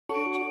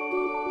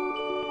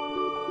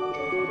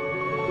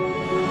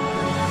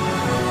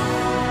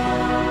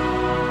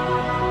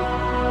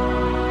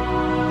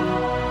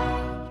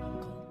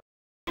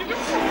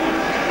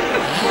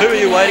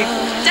we waiting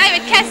for?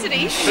 David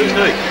Cassidy. Who's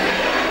he?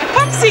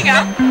 Pop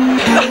singer.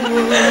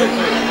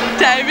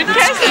 David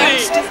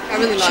Cassidy. I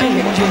really like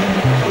him.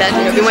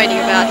 Imagine I've been waiting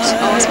about,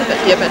 it's been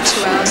about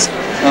 2 hours.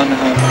 Oh no.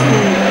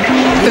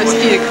 First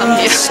year to come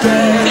here.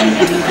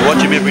 You watch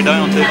him every day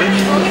on TV?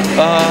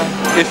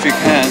 If you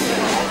can.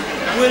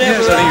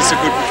 Yes, I think he's a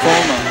good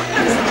performer.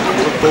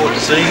 Look forward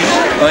to seeing him.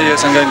 Oh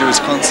yes, I'm going to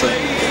his concert.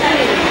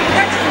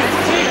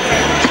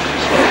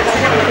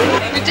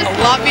 We just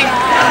love him.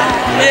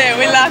 Yeah,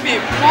 we love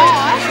him.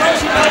 Why?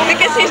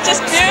 Because he's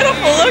just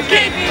beautiful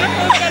looking.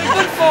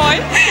 Good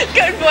voice.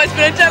 Good voice,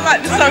 but I don't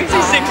like the songs he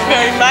sings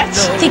very much.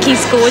 I think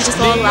he's gorgeous.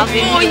 I love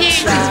him. 4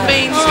 years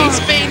he's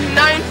been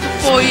known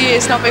for 4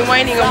 years, and I've been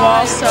waiting a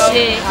while, so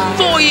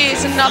 4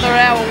 years, another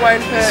hour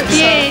won't hurt. So.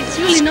 Yeah, it's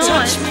really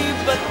nice.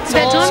 It's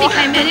about time he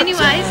came out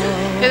anyways.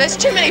 Yeah, there's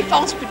too many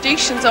false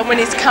predictions on when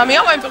he's coming.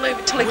 I won't believe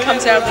it till he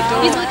comes out of the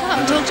door. He's going to come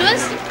and talk to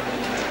us?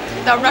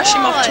 They'll rush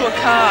him off to a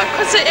car,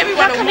 because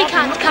everyone How come he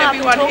can't come up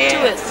and talk to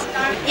us?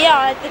 Yeah,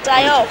 I had the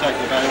day off. Take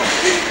the day off.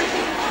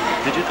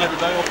 Did you take the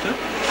day off too?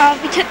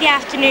 We took the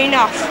afternoon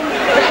off.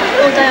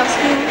 All day off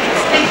school.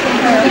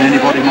 Did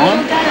anybody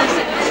mind?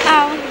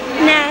 Oh,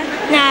 no.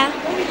 Have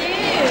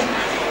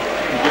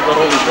you got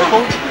all these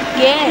records?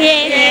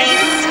 Yes.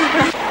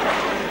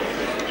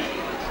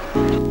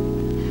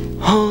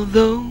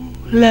 Although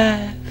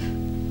life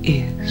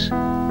is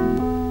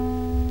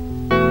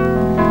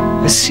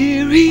a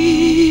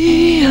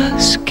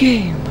serious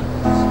game,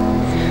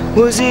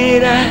 was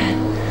it I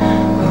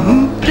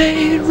who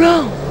played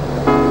wrong?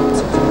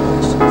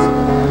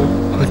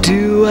 Or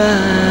do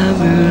I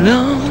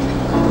belong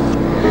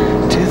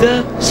to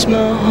the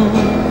small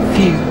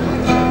few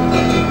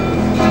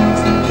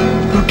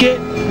who get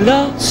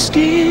lost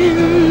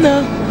in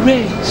the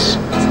race?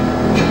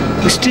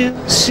 We still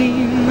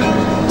seem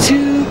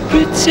to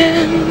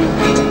pretend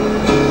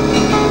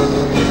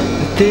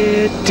that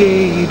they're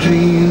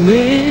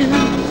daydreaming.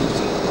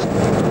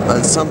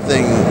 On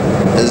something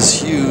as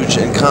huge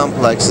and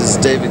complex as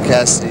David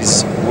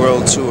Cassidy's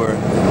world tour,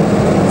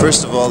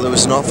 first of all, there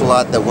was an awful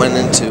lot that went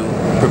into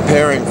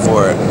preparing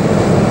for it,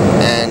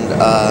 and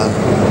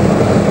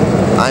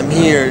I'm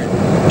here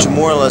to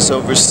more or less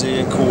oversee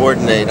and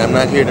coordinate. I'm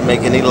not here to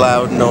make any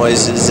loud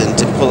noises and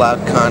to pull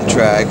out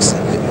contracts.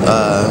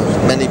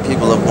 Many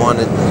people have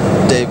wanted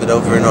David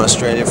over in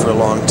Australia for a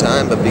long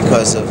time, but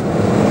because of,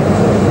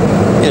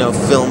 you know,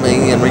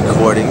 filming and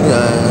recording,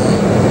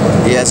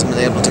 he hasn't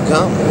been able to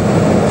come.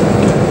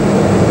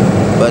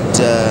 But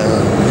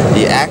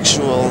the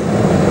actual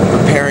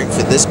preparing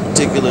for this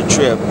particular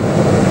trip,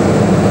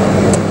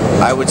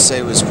 I would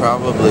say, was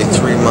probably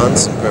 3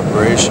 months in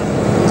preparation.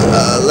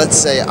 Let's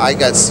say I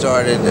got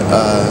started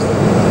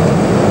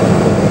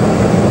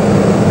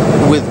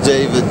with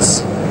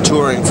David's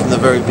touring from the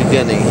very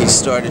beginning. He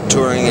started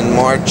touring in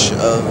March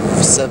of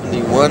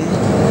 '71,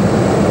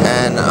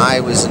 and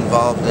I was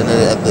involved in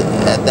it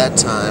at that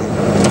time.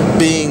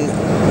 Being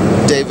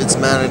David's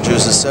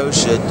manager's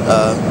associate,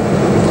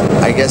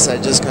 I guess I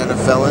just kind of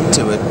fell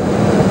into it.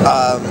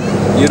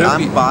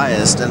 I'm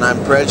biased and I'm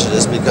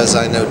prejudiced because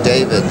I know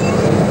David,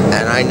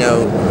 and I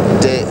know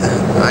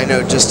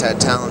just how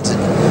talented.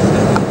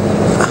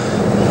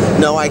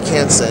 No, I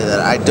can't say that.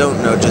 I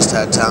don't know just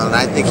how talented.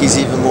 I think he's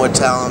even more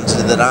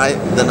talented than I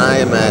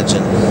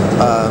imagine.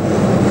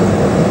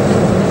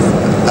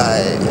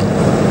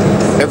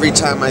 Every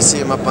time I see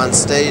him up on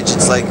stage,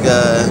 it's like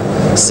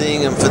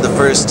seeing him for the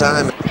first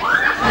time.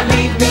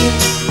 Believe me,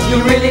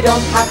 you really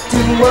don't have to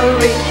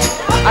worry.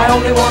 I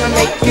only want to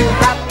make you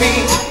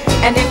happy,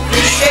 and if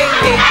you say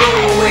hey, go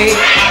away, I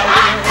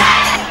will.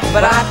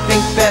 But I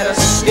think better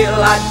still,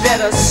 I'd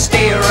better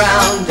stay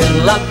around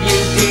and love you.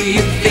 Do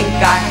you think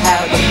I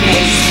have a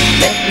place?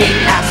 Let me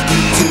ask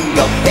you to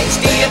your face.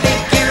 Do you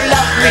think you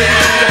love me? I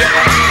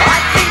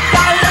think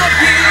I love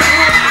you.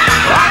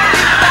 I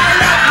think I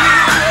love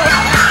you.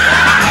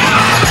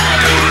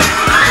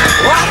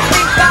 I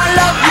think I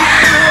love you.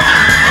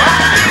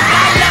 I think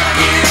I love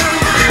you.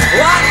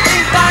 I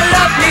think I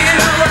love you.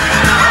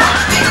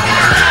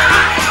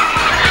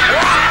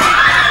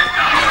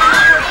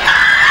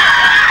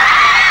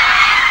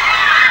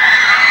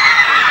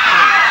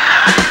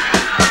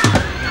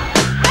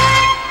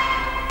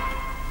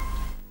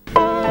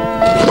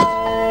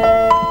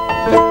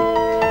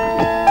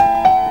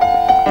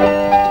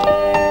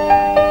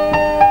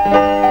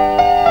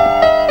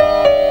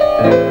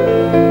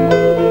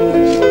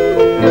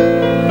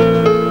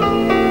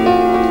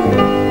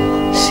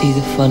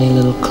 Funny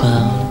little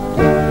clown.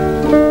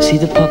 See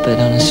the puppet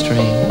on a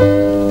string.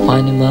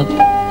 Wind him up,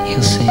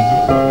 he'll sing.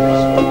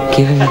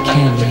 Give him a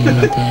candy and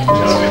he'll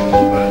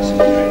dance.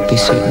 Be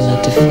certain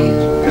not to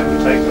feel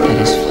that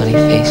his funny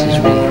face is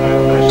real.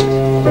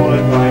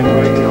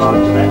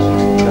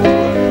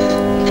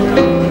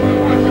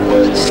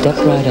 Step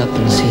right up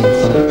and see him,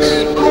 folks.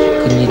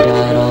 Couldn't you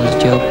die at all his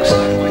jokes?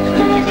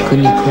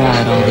 Couldn't you cry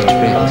at all the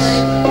tricks?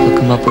 He'll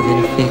come up within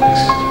a fix.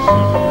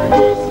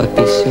 But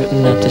be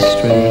certain not to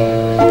stray,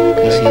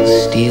 'cause he'll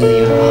steal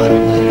your heart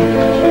away.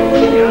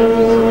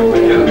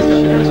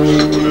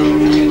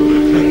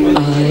 I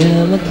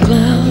am a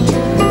clown.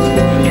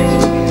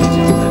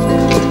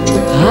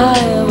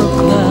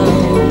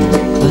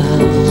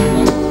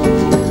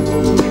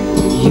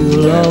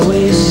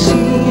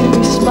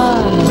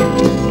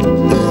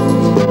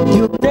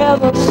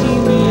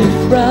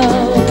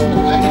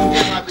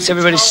 What's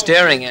everybody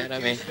staring at? I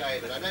mean.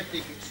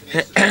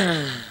 We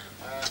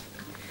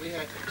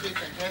had 2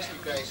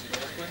 fantastic days in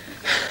Auckland.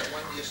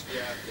 One yesterday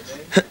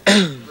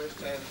afternoon. First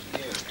time to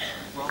you.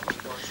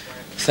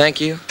 Thank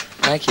you.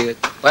 Thank you.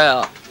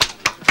 Well,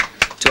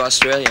 to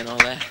Australia and all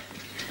that.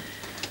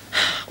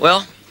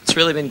 Well, it's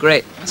really been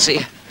great. See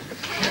ya.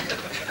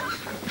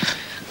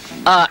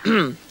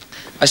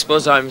 I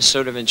suppose I'm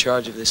sort of in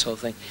charge of this whole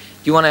thing.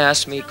 Do you want to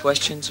ask me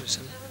questions or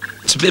something?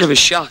 It's a bit of a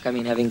shock, I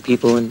mean, having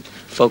people and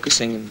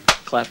focusing and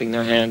clapping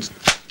their hands,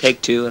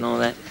 take 2 and all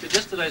that. Did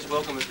yesterday's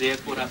welcome at the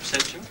airport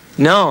upset you?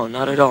 No,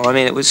 not at all. I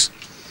mean, it's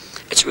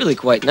really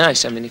quite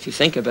nice. I mean, if you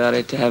think about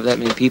it, to have that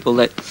many people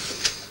that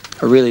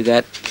are really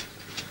that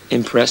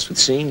impressed with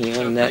seeing you,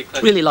 and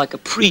that really like a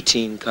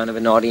preteen kind of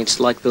an audience,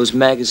 like those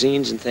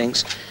magazines and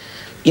things.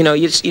 You know,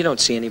 you don't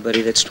see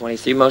anybody that's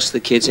 23. Most of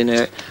the kids in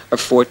there are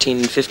 14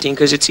 and 15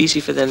 because it's easy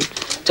for them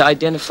to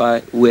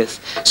identify with.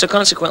 So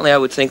consequently, I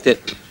would think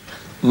that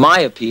my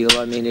appeal,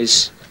 I mean,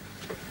 is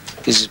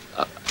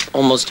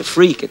almost a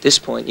freak at this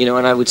point, you know,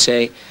 and I would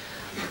say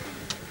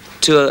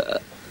to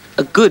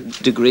a good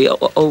degree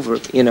over,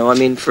 you know, I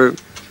mean, for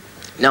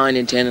 9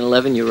 and 10 and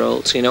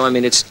 11-year-olds, you know, I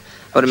mean, I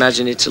would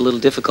imagine it's a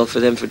little difficult for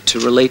them to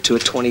relate to a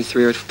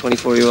 23 or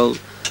 24-year-old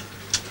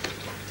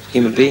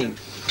human being.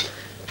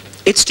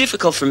 It's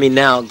difficult for me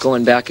now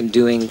going back and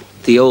doing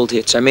the old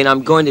hits. I mean,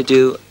 I'm going to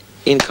do,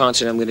 in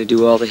concert, I'm going to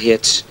do all the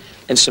hits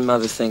and some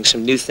other things,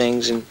 some new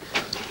things and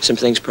some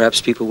things perhaps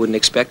people wouldn't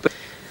expect. But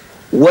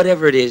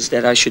whatever it is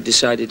that I should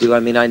decide to do,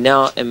 I mean, I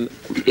now am,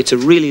 it's a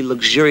really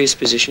luxurious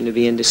position to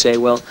be in to say,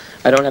 well,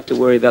 I don't have to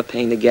worry about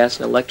paying the gas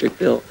and electric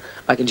bill.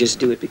 I can just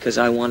do it because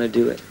I want to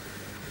do it.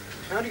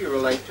 How do you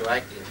relate to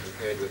acting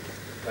compared with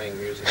playing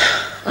music?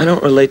 I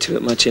don't relate to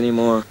it much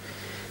anymore.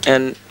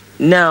 And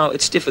now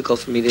it's difficult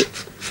for me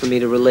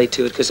to relate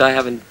to it because I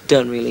haven't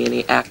done really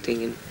any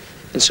acting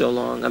in so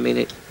long. I mean,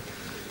 it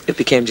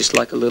became just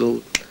like a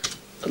little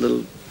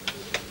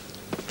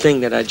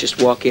thing that I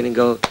just walk in and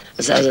go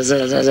zah, zah,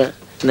 zah, zah, zah,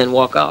 and then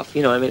walk off.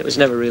 You know, I mean, it was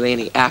never really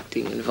any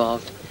acting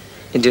involved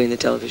in doing the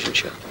television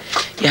show.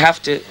 You have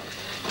to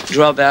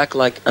draw back,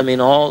 like, I mean,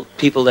 all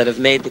people that have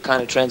made the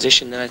kind of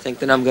transition that I think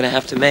that I'm going to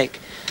have to make,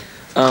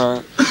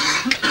 kind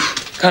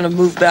of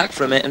move back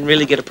from it and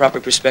really get a proper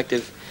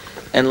perspective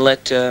and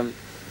let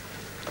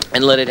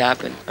it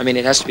happen. I mean,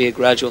 it has to be a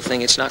gradual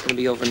thing. It's not going to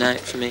be overnight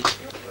for me.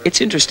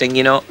 It's interesting,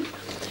 you know.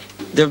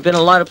 There have been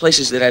a lot of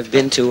places that I've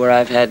been to where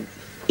I've had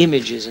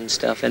images and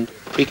stuff and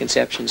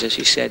preconceptions, as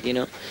you said, you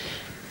know.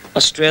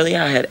 Australia,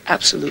 I had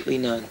absolutely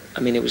none.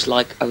 I mean, it was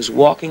like I was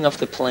walking off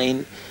the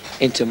plane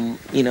into,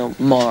 you know,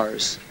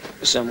 Mars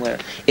or somewhere.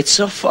 It's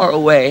so far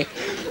away,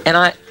 and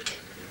I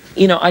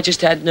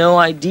just had no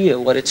idea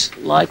what it's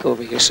like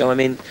over here. So, I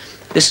mean,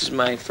 this is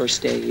my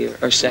first day here,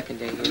 or second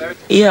day here.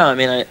 Yeah, I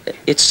mean,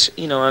 it's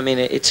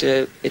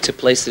a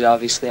place that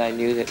obviously I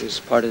knew that was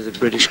part of the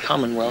British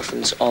Commonwealth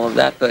and all of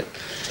that, but,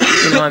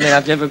 you know, I mean,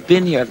 I've never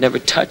been here, I've never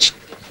touched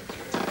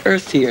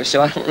Earth here,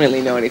 so I don't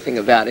really know anything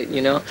about it,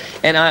 you know?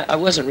 And I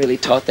wasn't really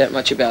taught that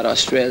much about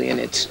Australia and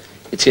its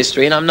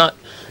history, and I'm not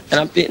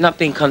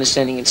being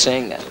condescending in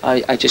saying that.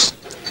 I just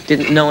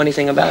didn't know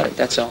anything about it,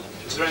 that's all.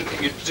 Is there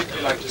anything you'd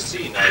particularly like to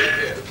see now you're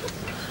here?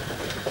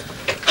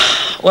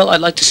 Well,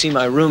 I'd like to see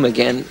my room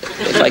again,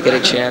 if I get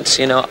a chance,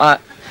 you know. I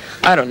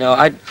don't know,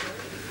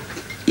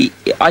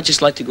 I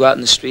just like to go out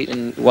in the street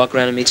and walk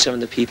around and meet some of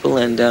the people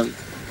and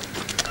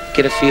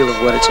get a feel of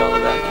what it's all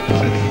about.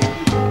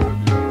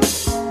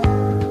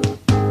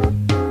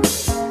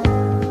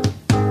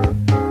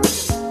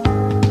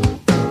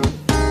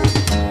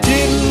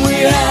 Didn't we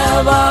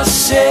have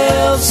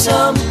ourselves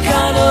some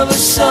kind of a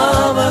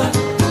summer?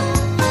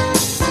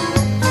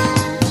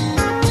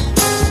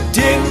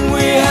 Didn't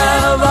we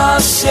have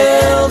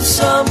ourselves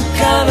some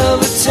kind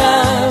of a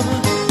time?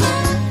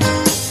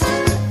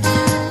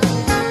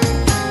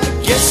 I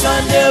guess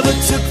I never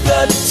took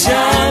the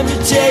time to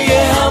tell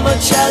you how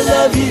much I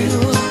love you.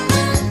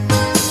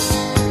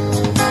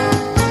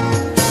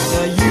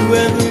 Now you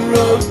and the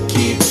road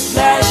keep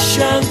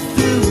flashing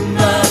through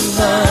my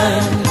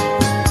mind.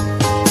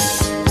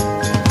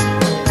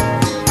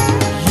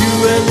 You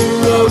and the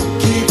road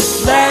keep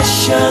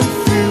flashing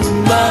through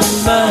my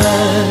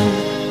mind.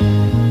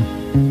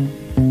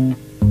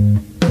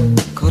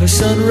 A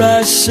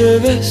sunrise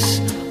service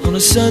on a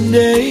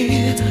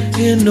Sunday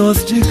in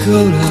North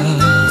Dakota.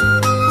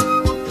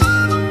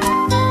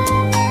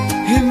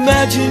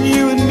 Imagine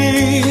you and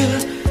me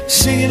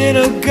singing in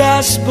a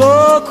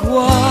gospel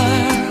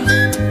choir.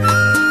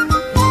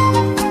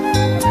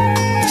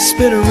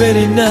 Spent a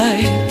rainy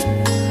night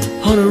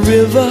on a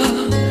river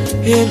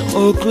in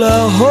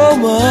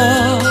Oklahoma.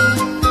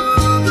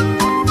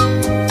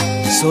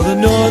 Saw the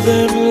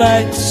northern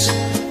lights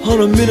on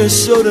a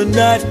Minnesota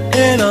night,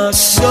 and our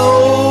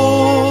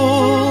souls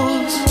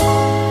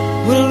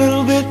were a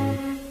little bit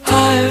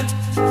higher.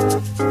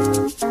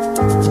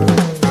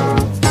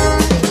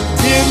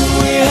 Didn't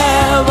we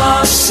have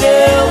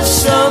ourselves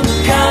some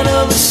kind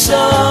of a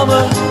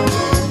summer?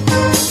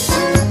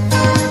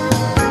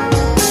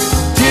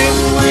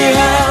 Didn't we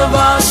have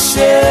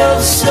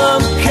ourselves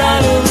some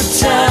kind of a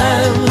time?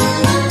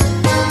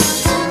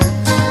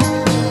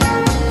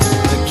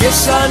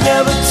 guess I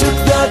never took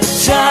the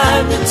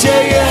time to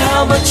tell you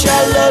how much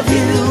I love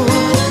you.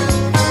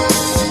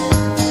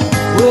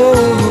 Whoa,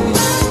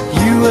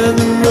 you and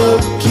the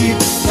road keep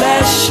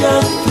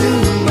flashing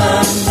through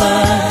my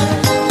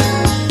mind.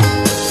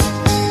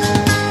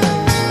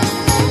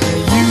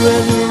 You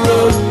and the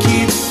road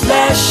keep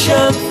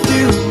flashing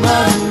through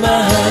my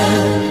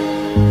mind.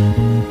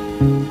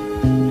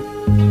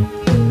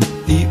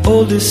 The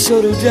old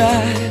DeSoto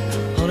died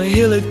on a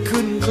hill it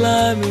couldn't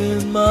climb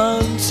in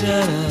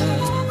Montana.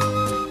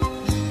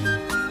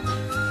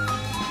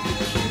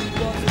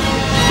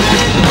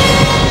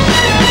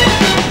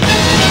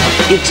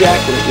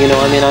 Exactly, you know,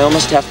 I mean, I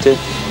almost have to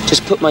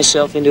just put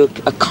myself into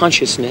a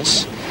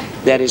consciousness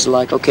that is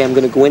like, okay, I'm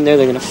going to go in there,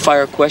 they're going to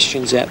fire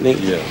questions at me,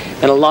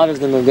 and a lot of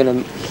them are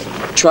going to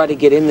try to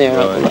get in there,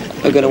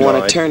 are going to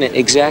want to turn it,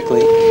 exactly,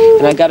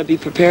 and I got to be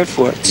prepared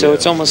for it, so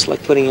it's almost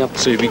like putting up...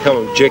 So you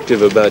become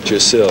objective about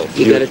yourself.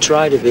 You got to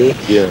try to be.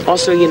 Yeah.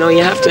 Also, you know,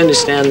 you have to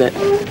understand that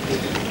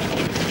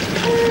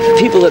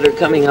people that are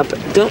coming up,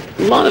 a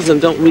lot of them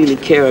don't really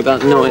care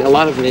about knowing. A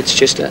lot of them, it's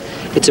just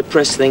it's a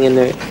press thing, and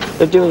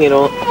they're doing it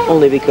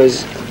only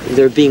because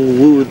they're being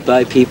wooed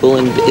by people,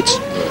 and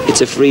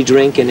it's a free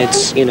drink, and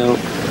it's, you know,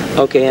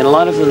 okay. And a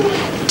lot of them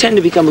tend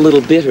to become a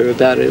little bitter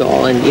about it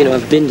all, and, you know,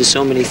 I've been to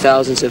so many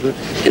thousands of them.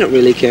 They don't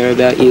really care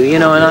about you, you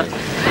know, and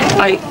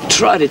I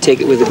try to take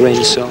it with a grain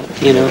of salt,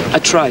 you know. I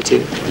try to.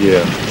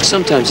 Yeah.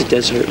 Sometimes it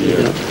does hurt me, you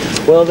know.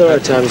 Well, there are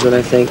times when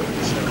I think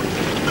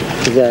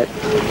that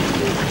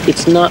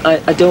it's not,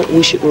 I don't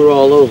wish it were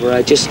all over.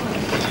 I just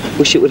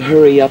wish it would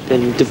hurry up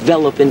and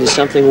develop into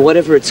something,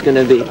 whatever it's going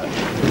to be.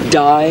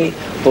 Die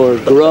or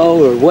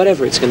grow or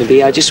whatever it's going to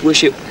be. I just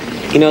wish it,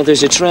 you know,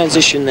 there's a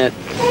transition that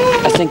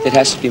I think that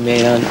has to be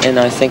made on, and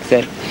I think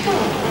that,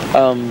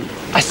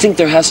 I think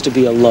there has to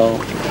be a low.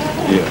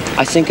 Yeah.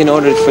 I think in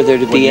order for there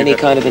to be any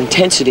kind of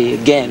intensity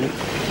again,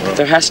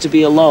 there has to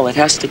be a lull. It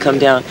has to come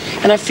down.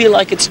 And I feel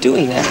like it's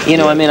doing that. You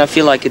know, I mean, I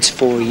feel like it's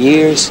 4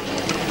 years,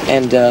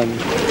 and,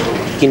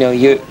 you know,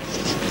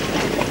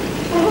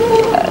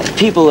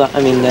 people,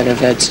 I mean, that have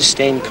had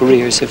sustained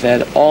careers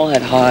have all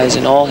had highs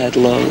and all had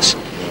lows.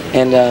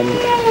 And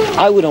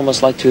I would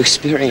almost like to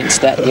experience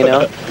that, you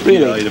know,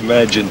 really. Yeah, I'd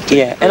imagine.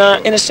 Yeah,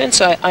 and in a sense,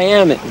 I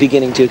am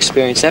beginning to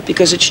experience that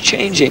because it's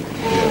changing,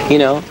 you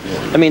know.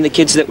 I mean, the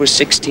kids that were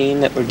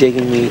 16 that were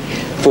digging me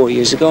 4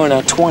 years ago are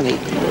now 20,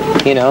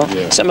 you know.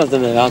 Some of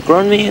them have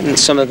outgrown me, and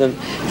some of them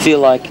feel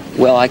like,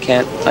 well, I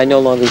no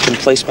longer can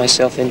place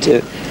myself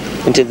into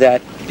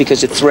that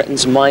because it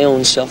threatens my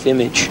own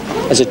self-image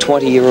as a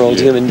 20-year-old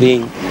human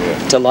being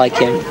to like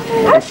him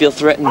and feel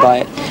threatened by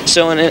it.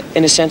 So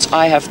in a sense,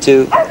 I have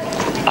to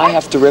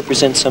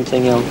represent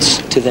something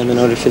else to them in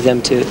order for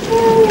them to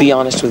be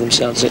honest with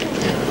themselves,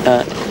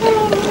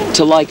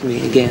 to like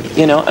me again.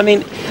 You know, I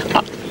mean,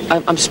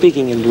 I'm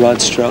speaking in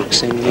broad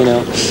strokes, and you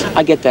know,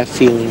 I get that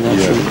feeling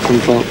from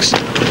folks.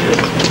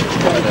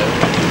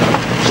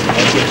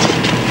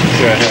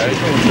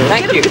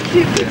 Thank you.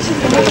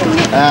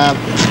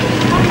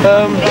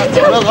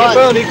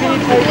 Bernie, can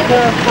you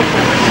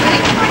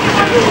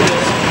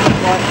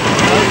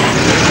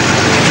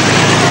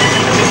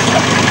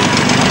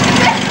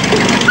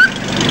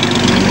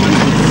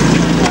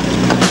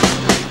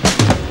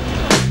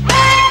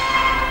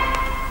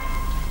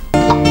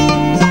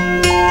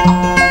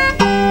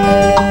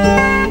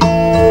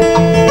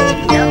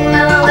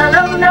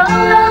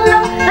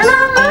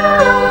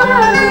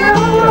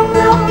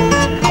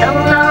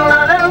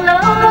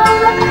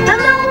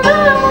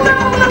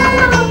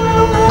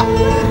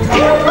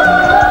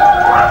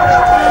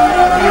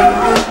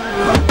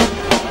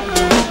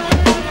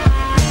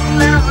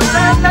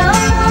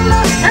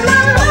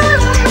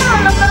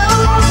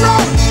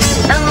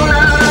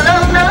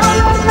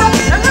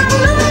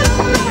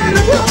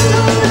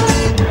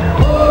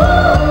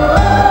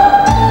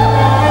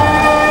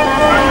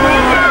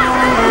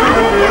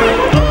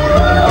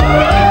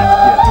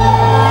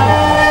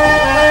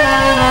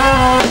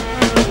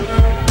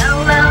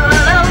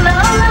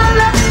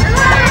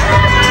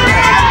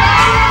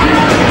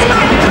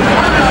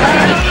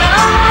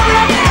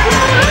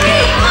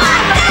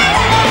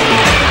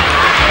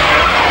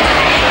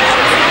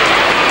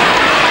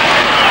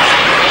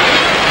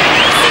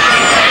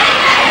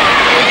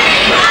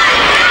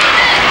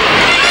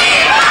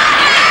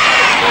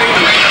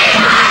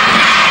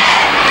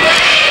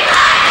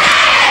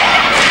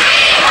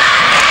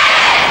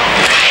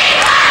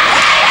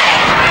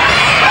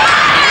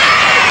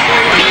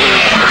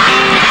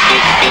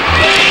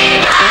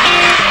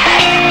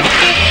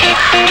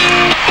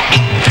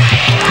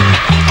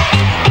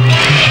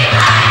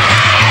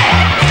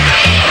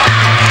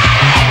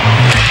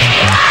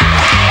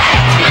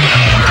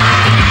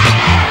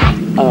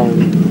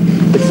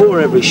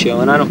Every show,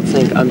 and I don't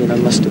think, I mean, I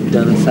must have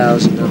done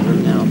 1,000 of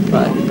them now,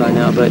 by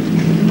now, but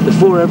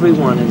before every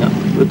one,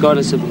 and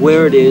regardless of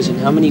where it is and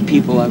how many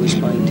people I was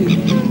playing to,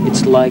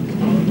 it's like,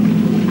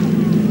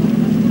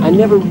 I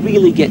never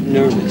really get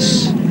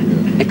nervous,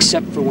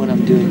 except for when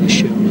I'm doing a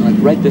show, like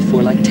right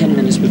before, like 10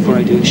 minutes before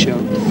I do a show,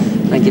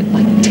 I get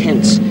like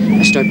tense.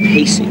 I start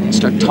pacing and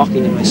start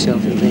talking to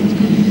myself and things.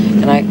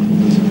 And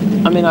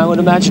I mean, I would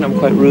imagine I'm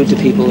quite rude to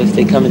people if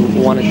they come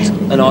and want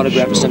an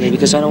autograph or something,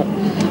 because I don't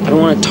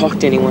want to talk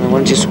to anyone. I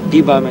want to just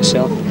be by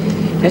myself.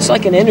 And it's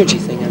like an energy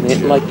thing. I mean,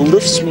 it like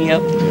lifts me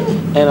up,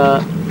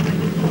 and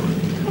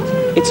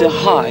it's a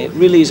high. It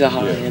really is a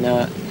high, and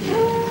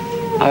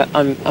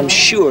I'm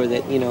sure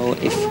that, you know,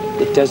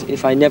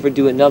 if I never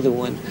do another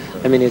one,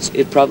 I mean,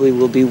 it probably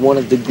will be one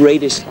of the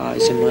greatest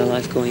highs in my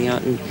life, going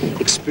out and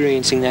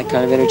experiencing that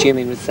kind of energy. I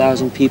mean, with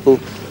 1,000 people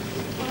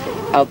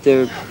out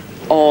there,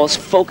 all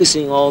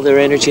focusing all their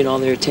energy and all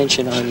their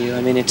attention on you.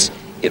 I mean, it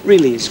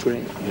really is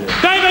great.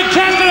 David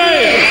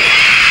Cassidy!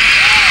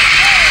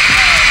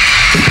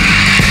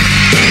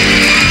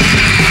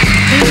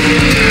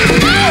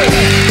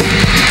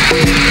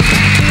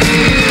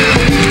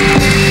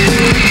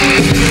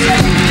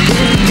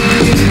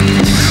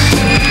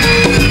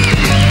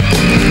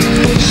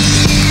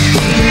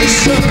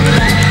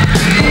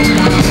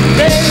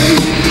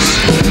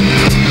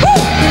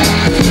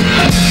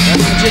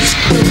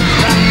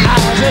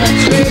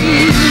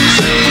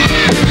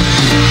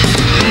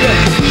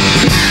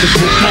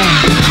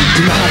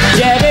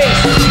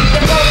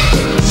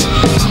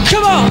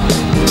 Come on!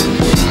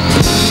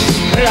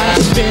 Where I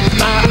spent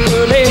my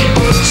early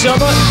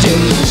summer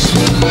days,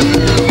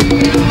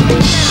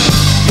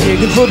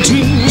 begging for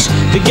dreams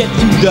to get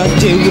through the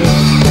day with,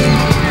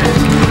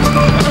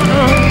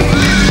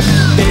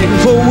 begging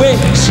for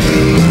wings to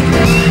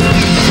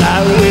fly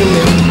away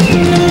with.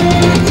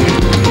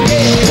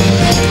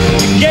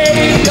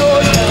 Gave your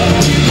love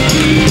to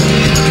me.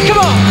 Come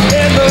on,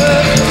 ever.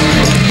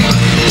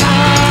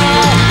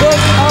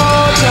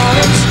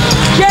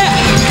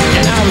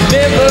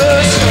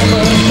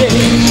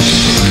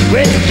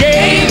 When you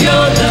gave your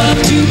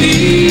love to me,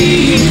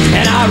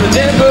 and I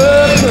remember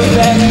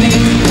perfectly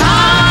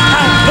how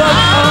fun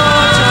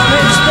autumn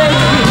and spring,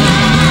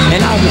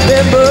 and I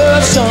remember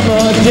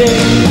summer day.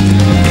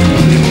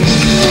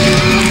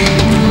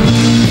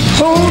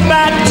 Hold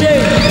my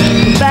day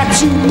back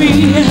to me,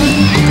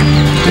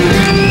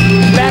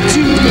 back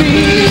to me.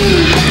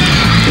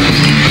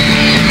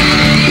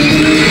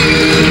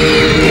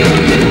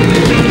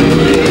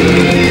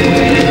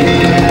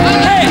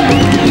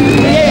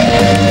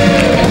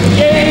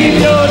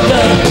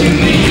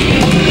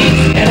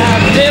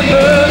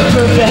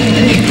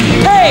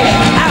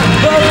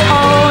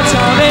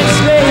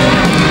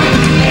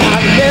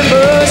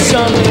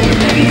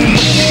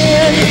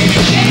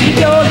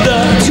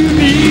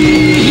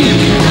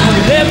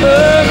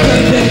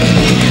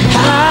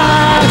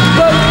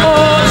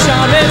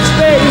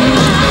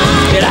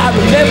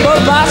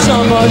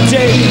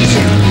 Days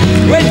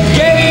when you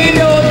gave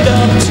your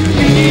love to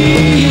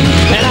me,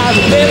 and I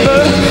remember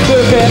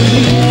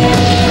perfectly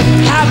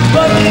how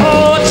fun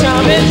all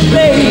time and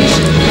place,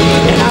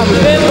 and I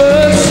remember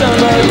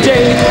summer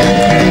days.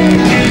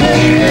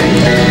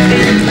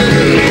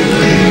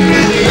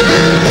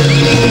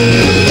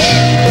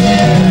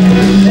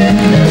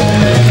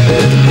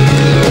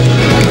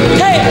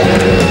 Hey,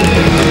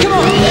 come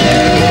on,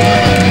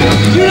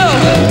 you know,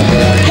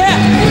 yeah.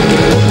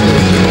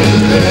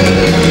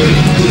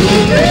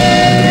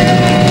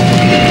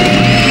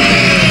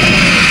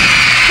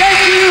 Thank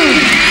you.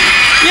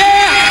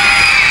 Yeah.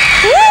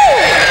 Woo.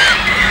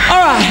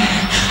 All right.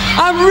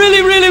 I'm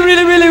really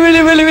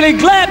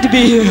glad to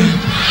be here.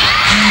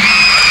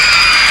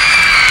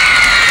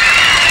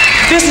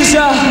 This is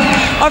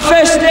our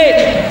first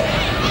date.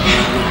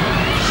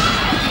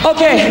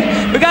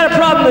 Okay, we got a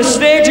problem. The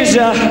stage is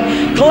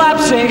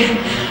collapsing.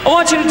 I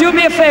want you to do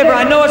me a favor.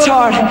 I know it's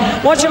hard.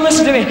 I want you to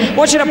listen to me. I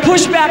want you to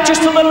push back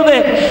just a little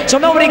bit so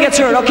nobody gets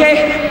hurt,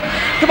 okay?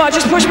 Come on,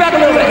 just push back a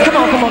little bit. Come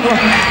on.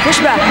 Push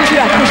back.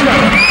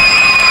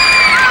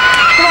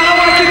 Come on, I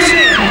want to keep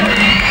singing.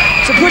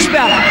 So push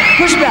back.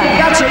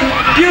 That's it.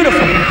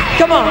 Beautiful.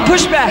 Come on,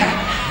 push back.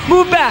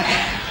 Move back.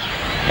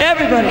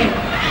 Everybody.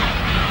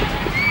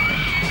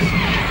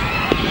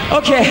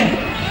 Okay,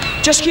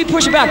 just keep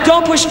pushing back.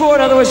 Don't push forward,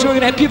 otherwise we're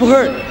going to have people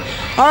hurt.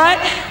 All right?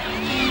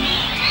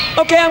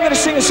 Okay, I'm going to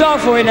sing a song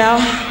for you now.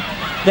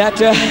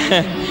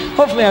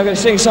 Hopefully I'm going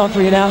to sing a song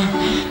for you now.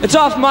 It's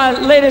off my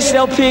latest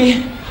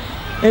LP.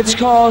 It's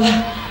called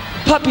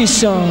Puppy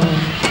Song.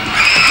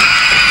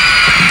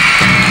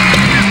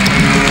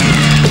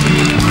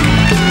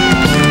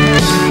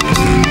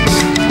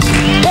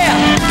 Yeah.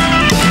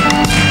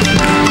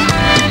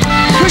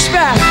 Push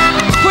back.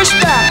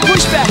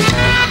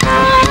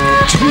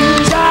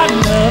 Dreams are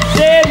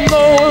nothing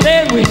more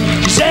than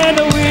wishes, and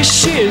a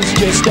wish is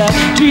just a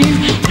dream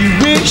you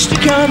wish to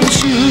come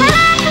true.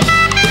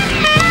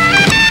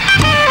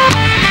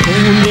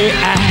 Only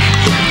I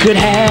could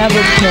have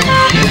a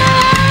puppy,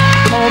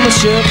 call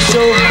myself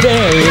so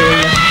very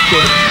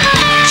lucky,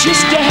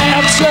 just to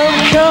have some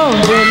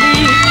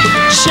company,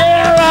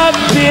 share a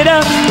bit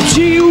of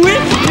tea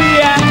with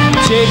me. I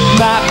take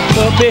my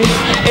puppy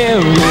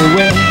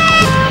everywhere,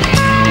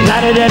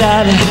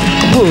 la-da-da-da-da,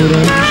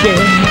 wouldn't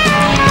care.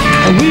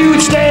 And we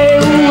would stay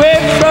away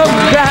from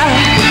crowd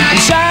and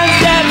signs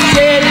that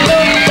said no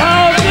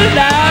dogs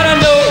allowed.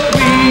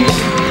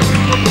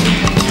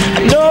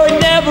 I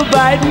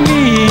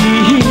me.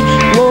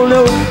 Oh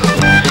no,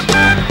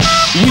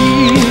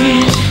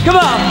 come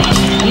on,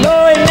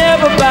 no, it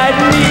never bite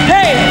me.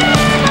 Hey,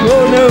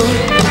 oh no,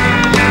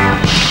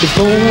 if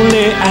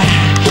only I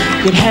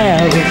could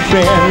have a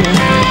friend,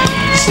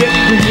 set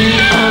me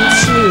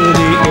until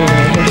the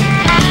end,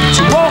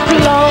 to walk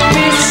along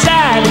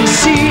beside the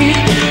sea,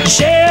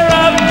 share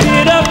a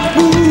bit of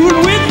food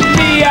with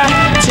me. I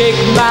take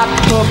my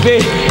puppy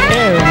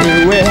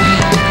everywhere.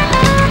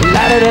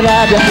 La da da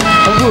da da,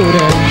 I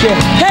wouldn't care.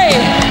 Hey,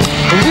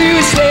 we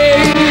would stay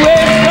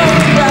away from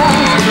the crowd.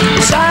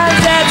 Signs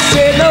that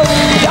say no,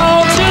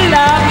 don't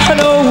allow. I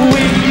know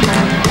we.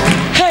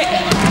 Hey,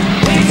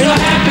 we're so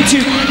happy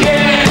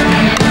together.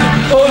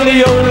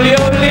 Only, only,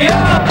 only,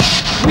 oh,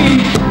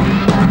 we.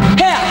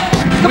 Hey,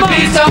 come on.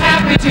 We're so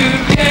happy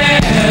together.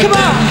 Come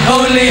on.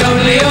 Only,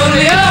 only,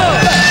 only, oh.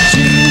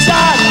 She's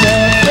on the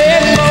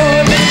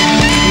bedroom.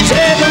 She's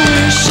ever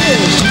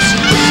wishes.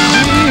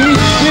 We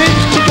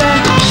wish to go.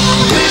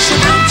 Wish to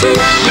come true.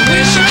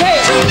 Wish to come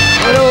true.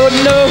 Oh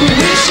no.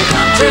 Wish to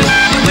come true.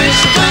 Wish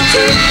to come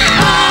true.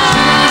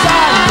 She's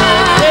on the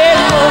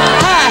bedroom.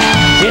 High.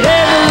 It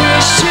ever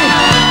wishes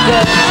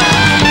that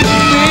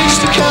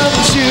wish to come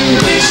true.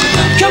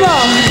 Come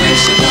on.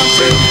 Wish to come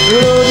true.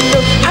 Oh no.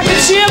 I can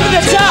see him at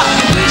the top.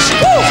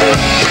 Woo.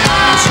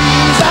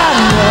 She's on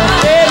the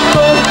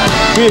bedroom.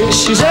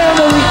 Wishes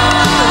ever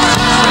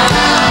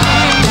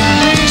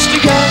wish to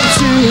come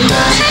true.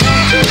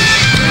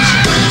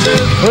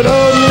 But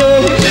oh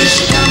no, wish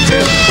to come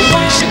true.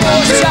 Wish to go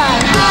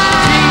inside.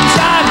 She's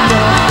on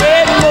the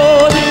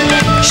bedroom.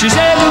 She's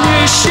ever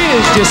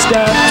wishes just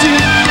stop to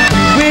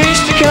wish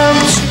to come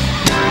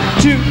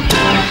true.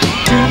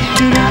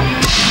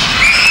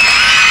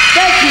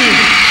 Thank you.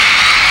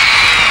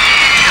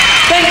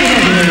 Thank you.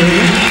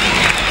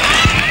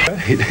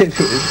 It's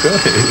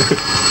great.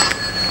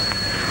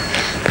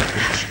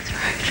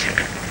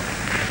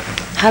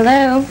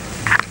 Hello?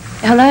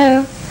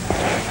 Hello?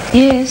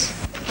 Yes?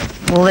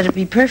 Well, it'd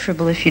be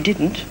preferable if you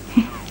didn't.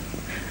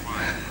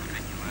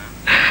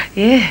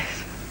 Yes.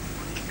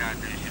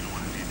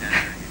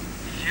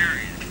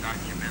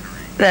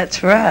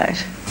 That's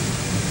right.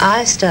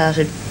 I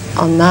started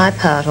on my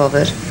part of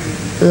it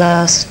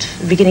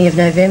beginning of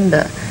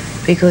November,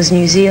 because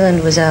New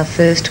Zealand was our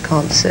first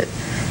concert,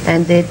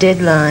 and their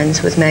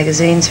deadlines with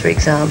magazines, for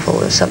example,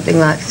 were something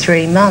like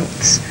 3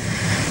 months.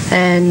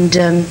 And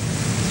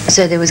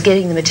so there was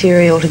getting the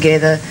material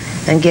together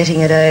and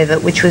getting it over,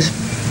 which was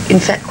in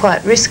fact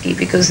quite risky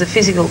because the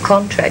physical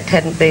contract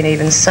hadn't been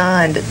even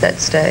signed at that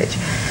stage.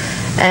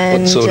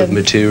 And what sort of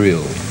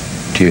material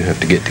do you have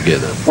to get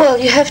together? Well,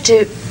 you have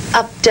to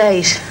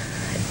update,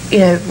 you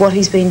know, what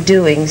he's been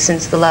doing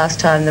since the last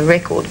time the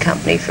record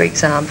company, for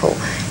example,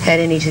 had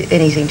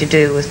anything to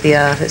do with the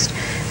artist.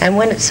 And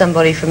when it's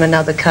somebody from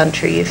another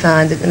country, you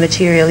find that the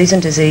material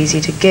isn't as easy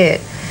to get,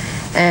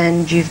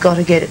 and you've got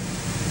to get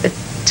a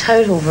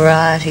total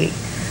variety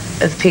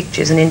of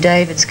pictures, and in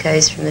David's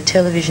case, from the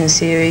television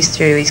series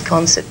through his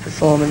concert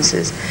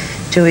performances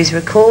to his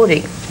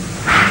recording,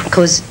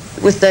 because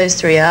with those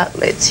 3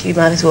 outlets you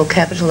might as well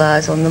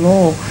capitalise on them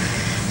all.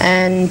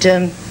 And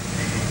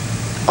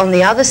on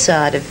the other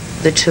side of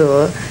the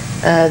tour,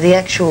 the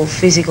actual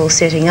physical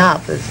setting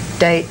up of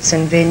dates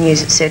and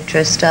venues,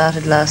 etc.,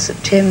 started last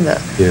September.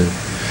 Yeah.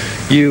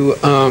 You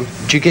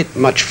do you get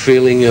much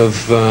feeling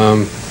of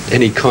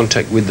any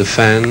contact with the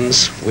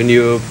fans when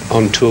you're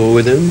on tour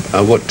with them?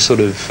 What sort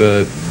of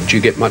do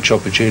you get much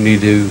opportunity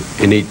to,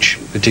 in each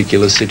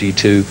particular city,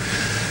 to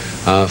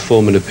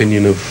form an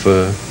opinion of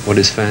what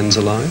his fans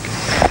are like?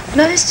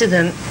 Most of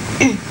them,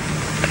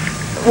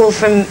 well,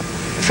 from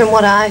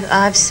what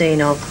I've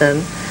seen of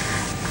them,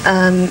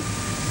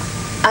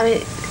 I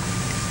mean,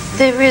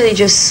 they're really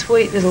just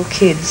sweet little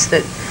kids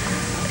that,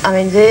 I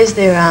mean, there's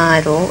their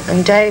idol,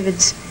 and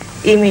David's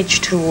image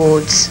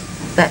towards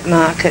that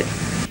market.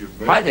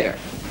 Hi there.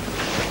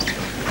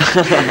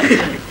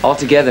 All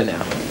together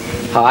now.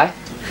 Hi.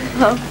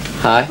 Hello.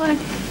 Hi. Hi.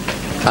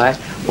 Hi.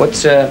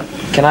 What's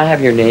can I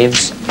have your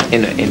names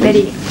in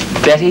Betty.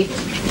 Betty?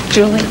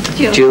 Julie.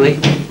 Julie.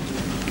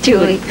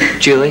 Julie.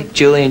 Julie.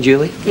 Julie and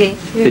Julie? Yeah.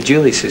 The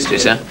Julie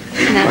sisters, huh?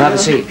 No. Well, have a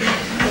seat.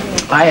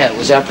 I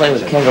was out playing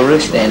with a kangaroo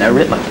today and I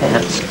ripped my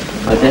pants.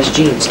 My best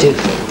jeans, too.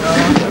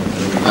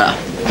 Well,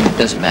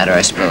 doesn't matter,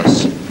 I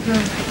suppose.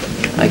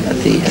 I got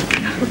the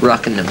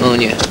rockin'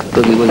 pneumonia,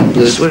 boogie woogie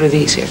blues. What are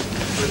these here?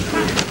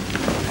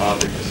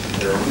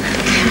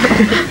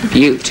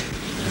 Butte.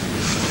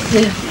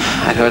 Yeah.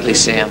 I'd hardly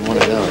say I'm one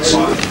of those.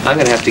 I'm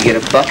gonna have to get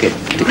a bucket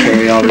to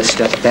carry all this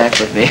stuff back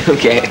with me.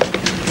 Okay.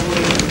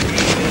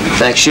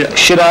 Thanks.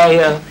 Should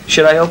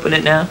I open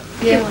it now?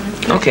 Yeah.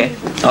 Okay,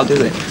 I'll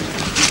do it.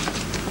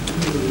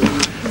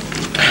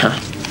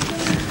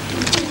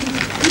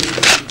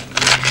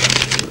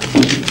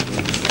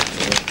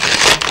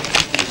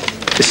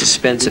 This is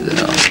Spencer,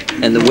 though,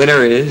 and the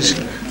winner is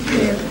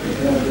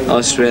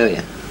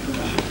Australia.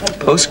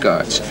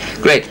 Postcards.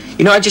 Great.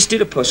 You know, I just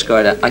did a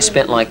postcard. I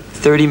spent like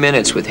 30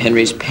 minutes with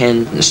Henry's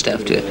pen and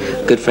stuff to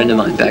a good friend of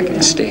mine back in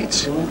the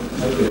States.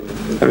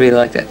 I really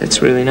like that.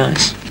 It's really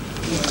nice.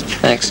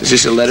 Thanks. Is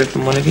this a letter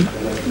from one of you?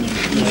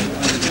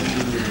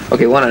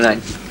 Okay, why don't I,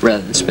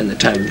 rather than spend the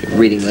time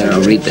reading that,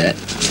 I'll read that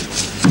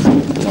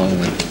along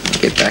when I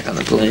get back on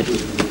the plane.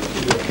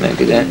 Can I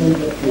do that?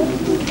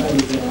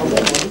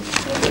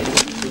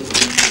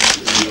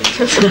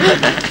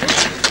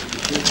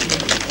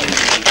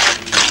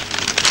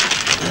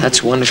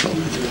 That's wonderful.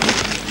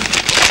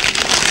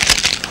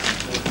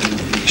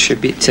 Should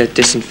be, it's a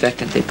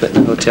disinfectant they put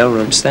in the hotel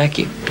rooms. Thank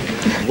you.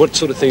 What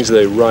sort of things do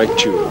they write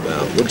to you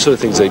about? What sort of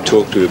things do they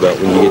talk to you about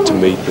when you get to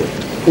meet them?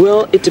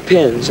 Well, it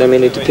depends. I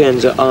mean, it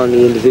depends on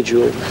the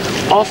individual.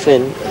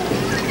 Often,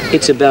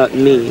 it's about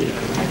me,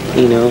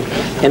 you know,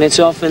 and it's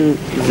often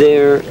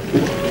they're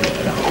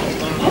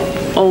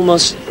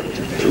almost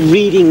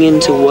reading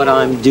into what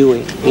I'm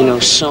doing, you know,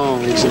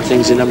 songs and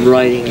things that I'm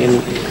writing,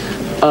 and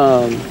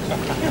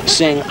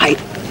saying,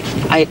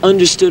 I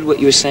understood what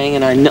you were saying,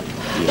 and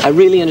I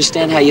really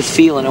understand how you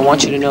feel, and I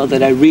want you to know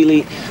that I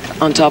really,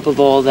 on top of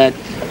all that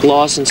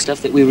gloss and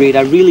stuff that we read,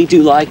 I really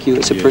do like you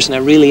as a person. I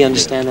really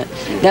understand that.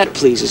 That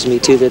pleases me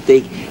too, that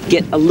they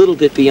get a little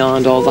bit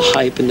beyond all the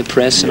hype and the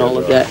press and all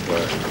of that.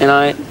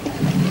 And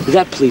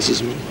that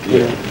pleases me. You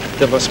know.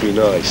 That must be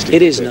nice.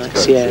 It is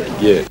nice, yeah.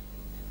 Yeah.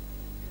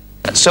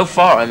 So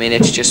far, I mean,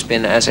 it's just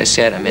been, as I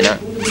said, I mean,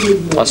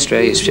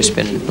 Australia's just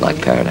been like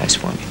paradise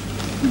for me.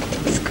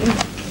 That's good.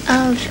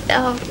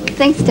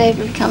 Thanks, Dave,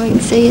 for coming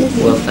to see us.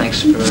 Well,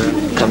 thanks for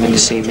coming to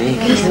see me.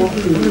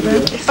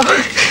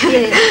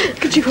 Yeah.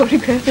 Could you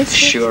autograph this?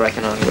 Sure, I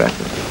can autograph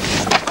it.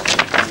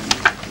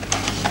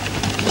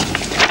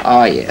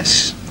 Ah,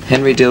 yes.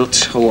 Henry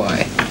Dilt's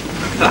Hawaii.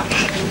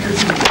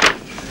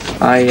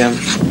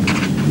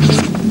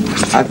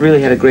 I've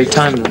really had a great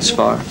time thus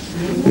far.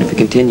 And if it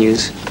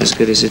continues as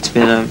good as it's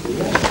been,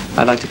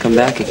 I'd like to come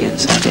back again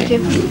someday.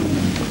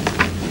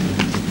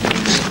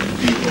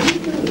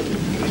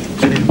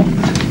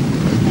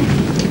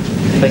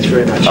 Thanks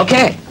very much.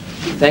 Okay.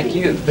 Thank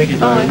you. Thank you.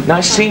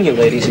 Nice seeing you,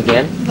 ladies,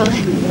 again. Bye.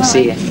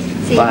 See ya.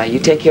 Bye. You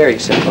take care of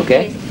yourself,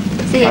 okay?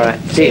 See ya. All right.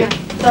 See ya.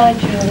 Bye,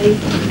 Charlie.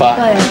 Bye.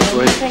 Bye.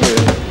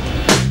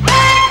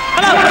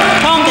 Hello.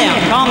 Calm down.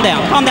 Calm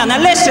down. Calm down.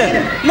 Now listen.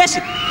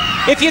 Listen.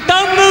 If you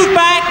don't move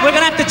back, we're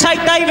going to have to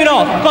take David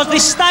off because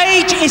this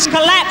stage is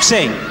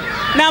collapsing.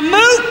 Now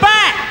move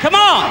back. Come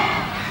on.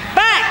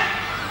 Back.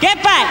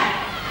 Get back.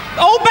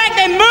 All back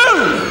then.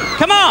 Move.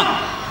 Come on.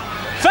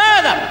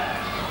 Further.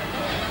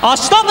 I'll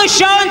stop the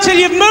show until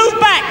you've moved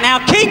back. Now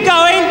keep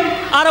going,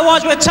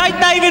 otherwise we'll take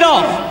David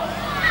off.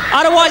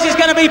 Otherwise there's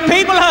going to be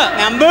people hurt.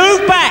 Now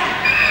move back.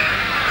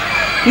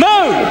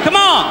 Move, come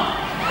on.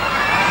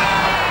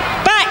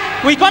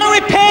 Back, we've got to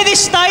repair this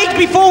stage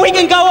before we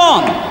can go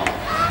on.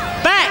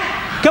 Back,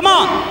 come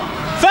on.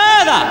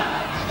 Further.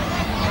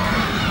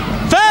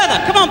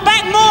 Further, come on,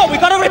 back more. We've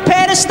got to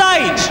repair the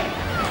stage.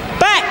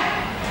 Back.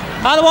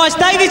 Otherwise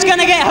David's going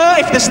to get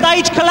hurt if the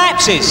stage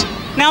collapses.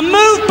 Now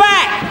move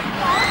back.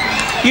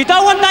 You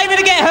don't want David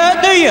to get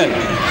hurt, do you?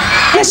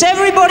 Let's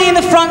everybody in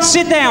the front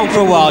sit down for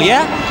a while,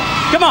 yeah?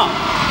 Come on.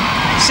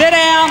 Sit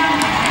down.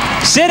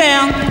 Sit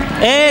down.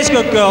 There's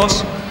good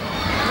girls.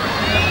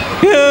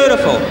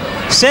 Beautiful.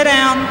 Sit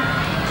down.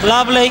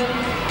 Lovely.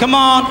 Come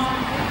on.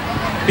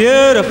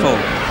 Beautiful.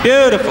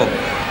 Beautiful.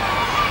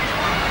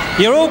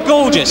 You're all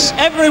gorgeous,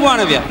 every one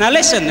of you. Now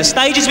listen, the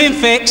stage has been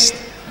fixed,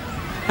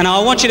 and I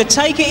want you to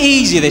take it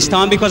easy this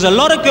time because a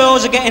lot of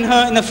girls are getting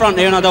hurt in the front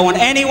here, and I don't want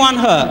anyone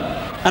hurt.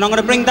 And I'm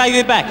going to bring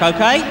David back,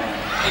 okay?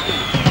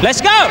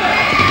 Let's go!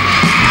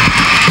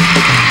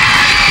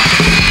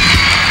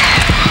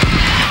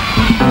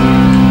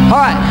 All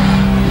right.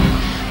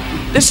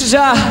 This is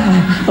a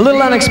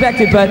little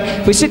unexpected, but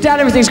if we sit down,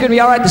 everything's going to be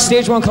all right. The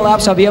stage won't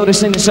collapse. I'll be able to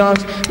sing the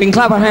songs. We can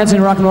clap our hands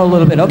and rock and roll a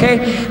little bit, okay?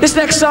 This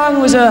next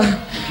song was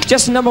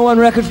just a #1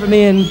 record for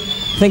me in,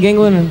 I think,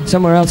 England and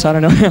somewhere else. I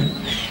don't know.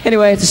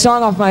 Anyway, it's a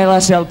song off my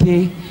last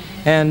LP,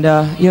 and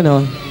you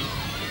know.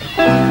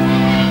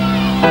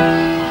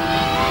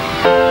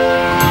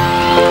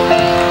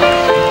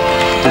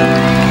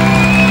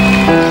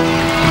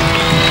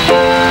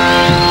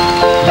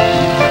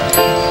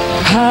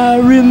 I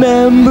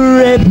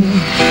remember April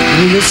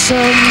when the sun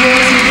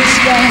was in the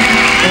sky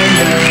and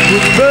you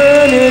were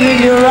burning in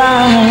your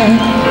eye.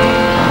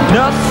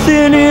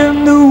 Nothing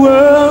in the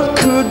world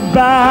could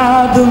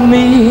bother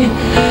me,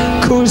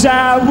 'cause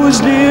I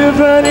was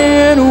living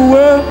in a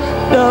world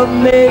of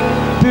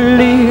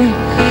make-believe.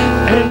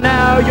 And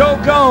now you're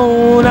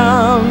gone,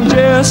 I'm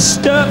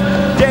just a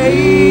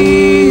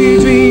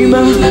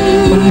daydreamer.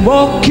 I'm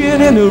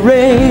walking in the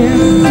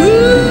rain,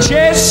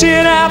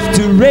 chasing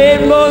after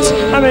rainbows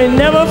I may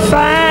never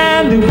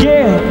find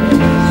again.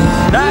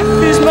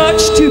 Life is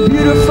much too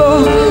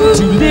beautiful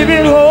to live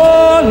it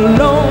all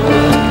alone.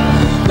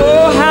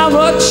 Oh, how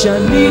much I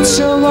need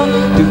someone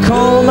to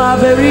call my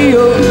very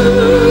own.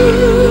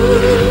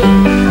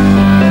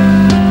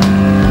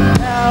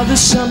 Now the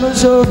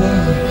summer's over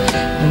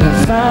and I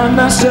find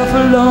myself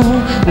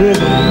alone with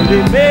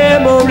only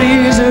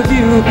memories of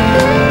you.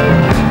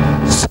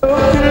 So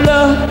broken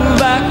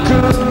love I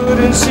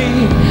couldn't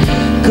see,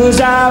 'cause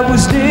I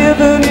was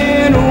living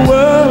in a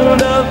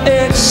world of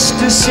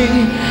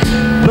ecstasy.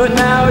 But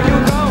now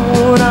you're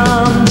gone,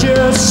 I'm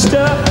just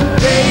a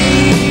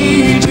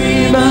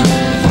daydreamer.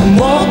 I'm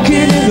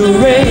walking in the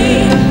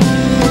rain,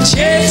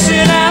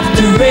 chasing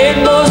after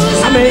rainbows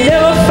I may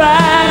never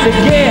find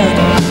again.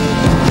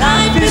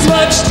 Life is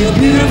much too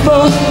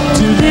beautiful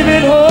to live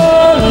it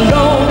all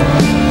alone.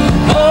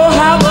 Oh,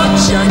 how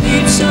much I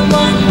need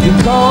someone to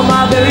call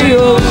my very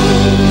own.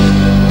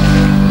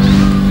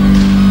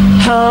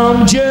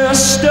 I'm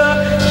just a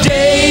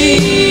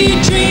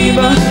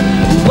daydreamer,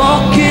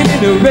 walking in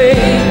the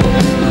rain,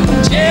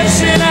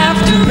 chasing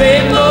after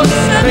rainbows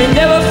I may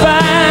never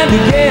find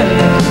again.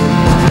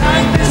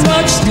 Life is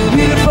much too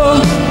beautiful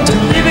to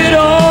live it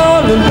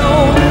all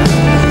alone.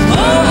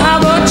 Oh, how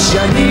much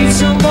I need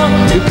someone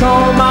to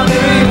call my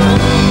very own.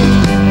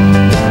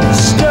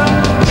 Just a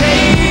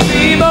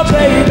daydreamer,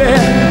 baby.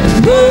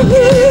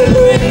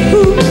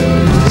 Ooh,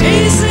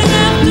 chasing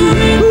after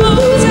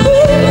rainbows I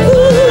may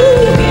never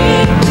find again.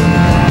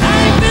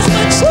 Life is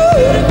much too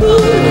beautiful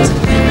to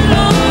live it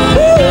all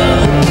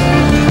alone.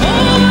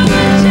 Oh, how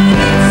much I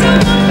need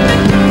someone to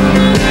call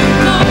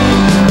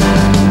my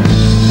very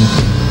own.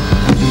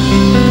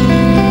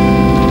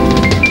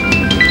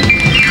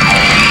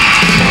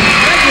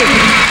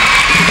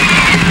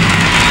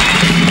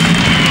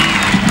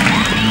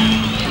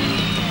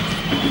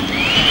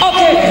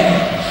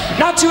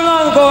 Not too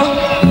long ago,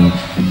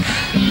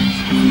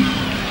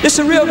 this is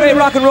a real great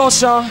rock and roll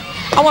song.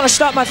 I want to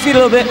stomp my feet a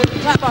little bit,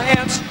 clap my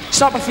hands,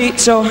 stomp my feet,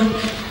 so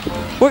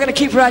we're going to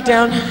keep right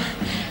down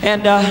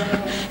and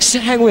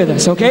hang with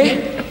us,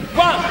 okay?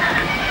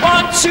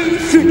 1, 2,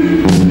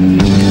 3.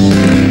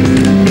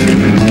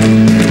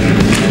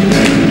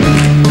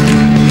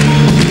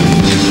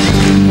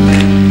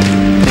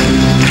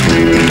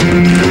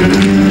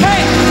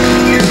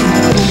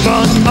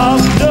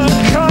 Of the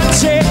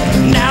country,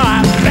 now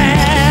I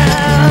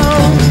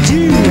found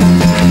you,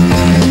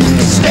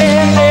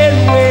 standing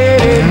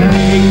waiting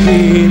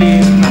naked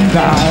in my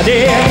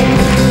garden.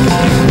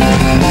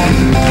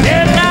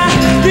 And I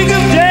think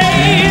of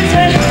days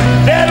and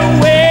better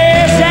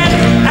ways that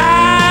I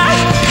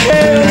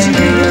held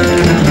you.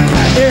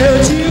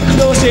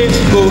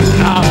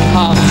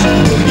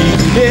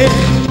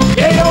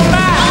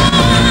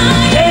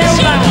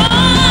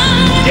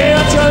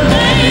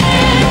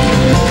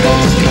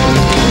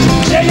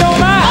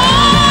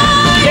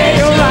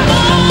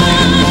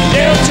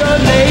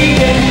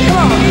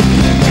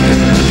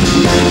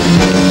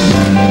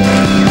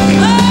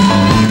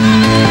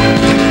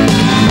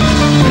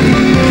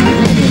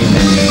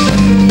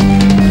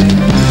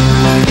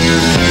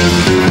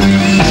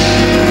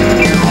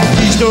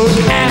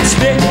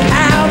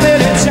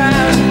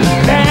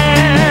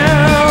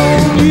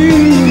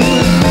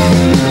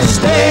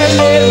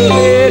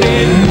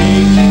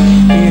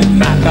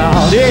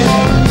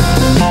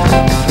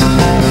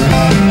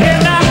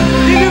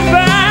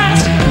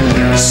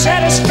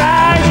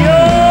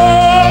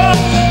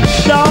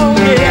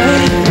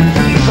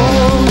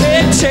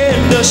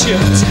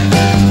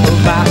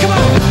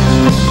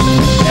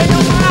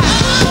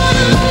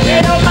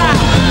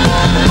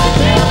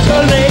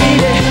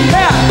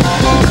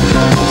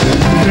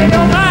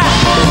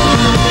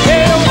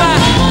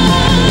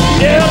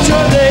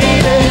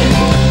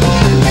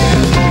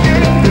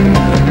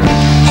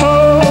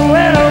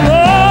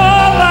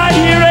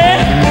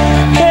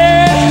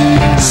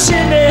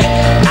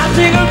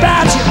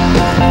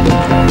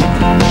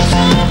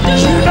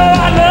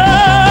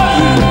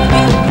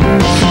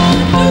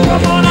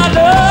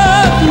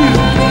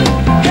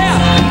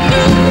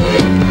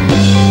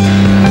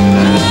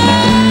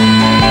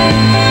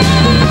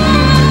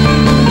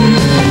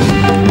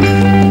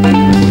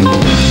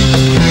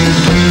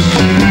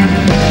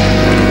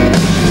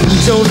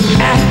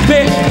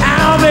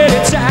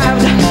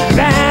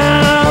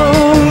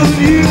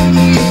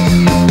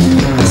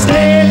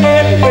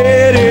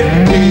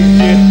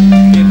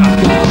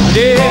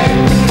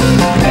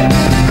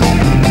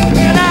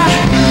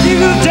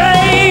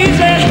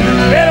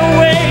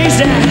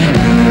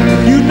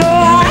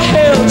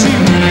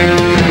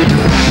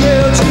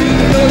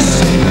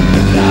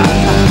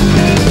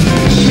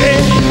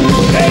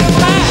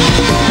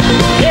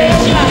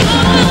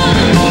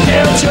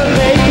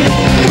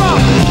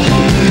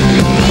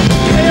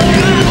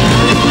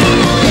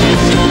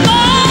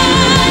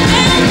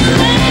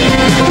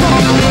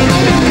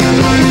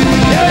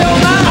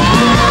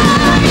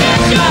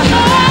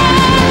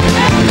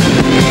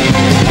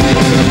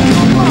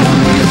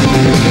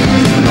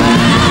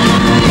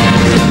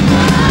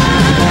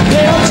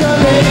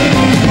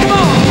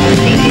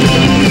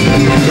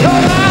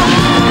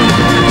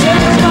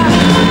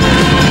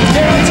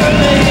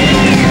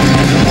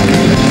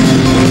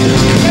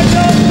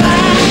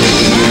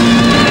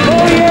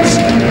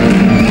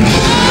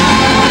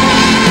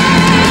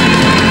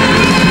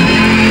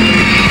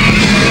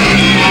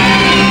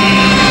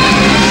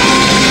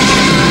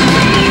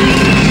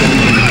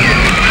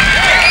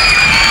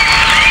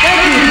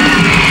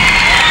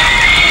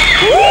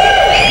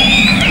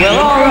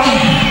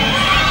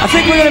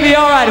 we're gonna be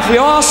all right. If we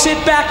all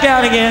sit back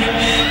down again,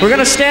 we're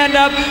gonna stand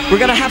up. We're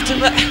gonna have to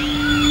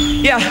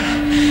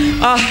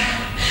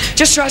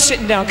just try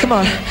sitting down, come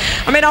on.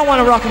 I mean, I want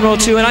to rock and roll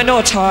too, and I know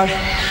it's hard.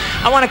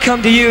 I want to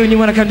come to you, and you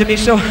want to come to me,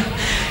 so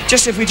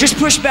if we just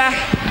push back,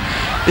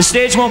 the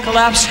stage won't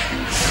collapse.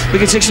 We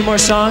can sing some more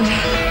songs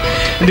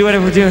and do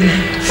whatever we're doing.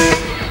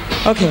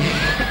 Okay.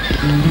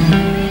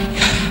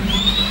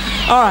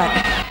 All right.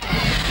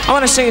 I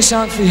want to sing a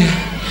song for you.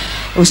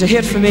 It was a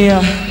hit for me.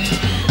 It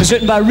was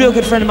written by a real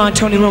good friend of mine,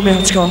 Tony Romeo.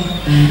 It's called,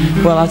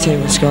 well, I'll tell you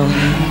what it's called.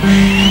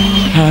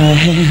 I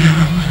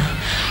am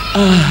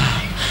a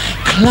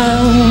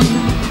clown.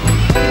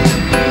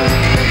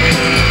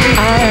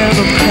 I am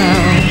a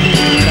clown.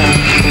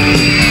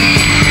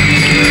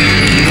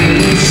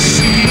 You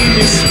see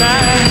me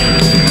smile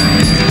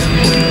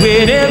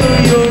whenever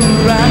you're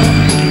around.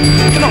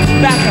 Come on,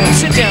 back up,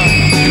 sit down.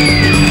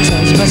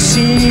 Sometimes my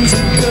scenes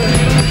are good,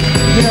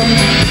 you know.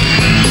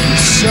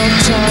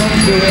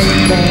 Sometimes they're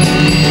bad.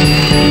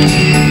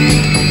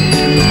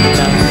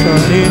 Not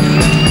funny,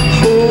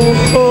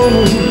 oh, oh.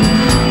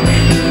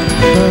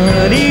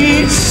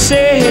 Funny,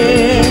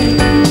 sad.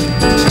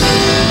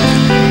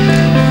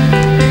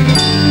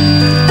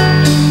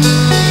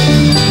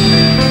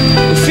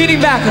 We're feeding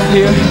back up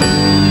here.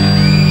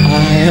 I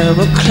am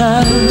a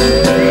clown.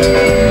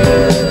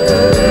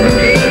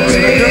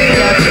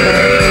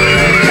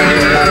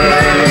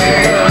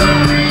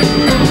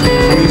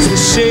 It's the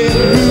same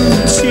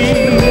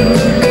routine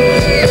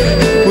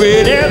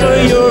whenever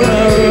you're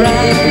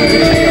around.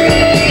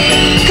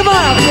 Come on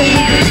out there.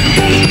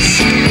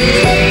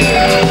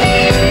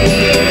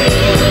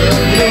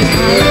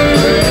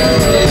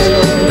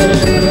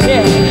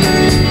 Yeah.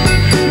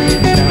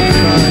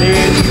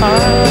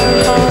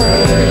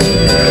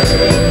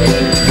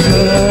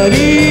 But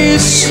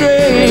it's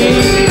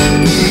strange.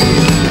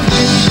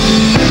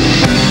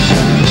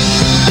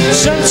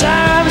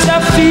 Sometimes I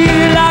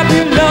feel I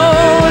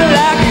belong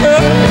like a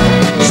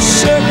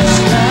circus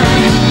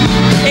line.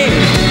 Hey.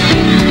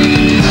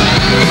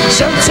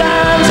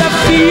 Sometimes I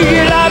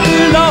feel I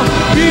belong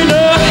in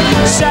a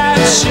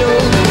sideshow.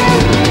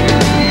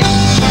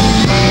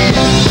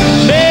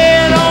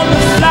 Man on the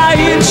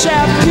flying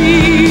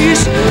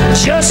trapeze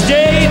just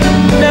ain't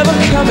never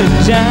coming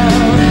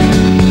down.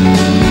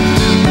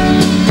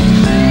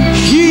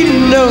 He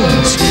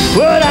knows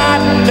what I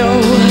know.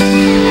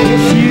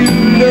 If you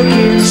look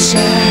inside,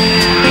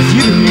 if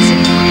you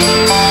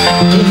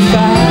if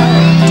I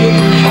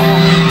didn't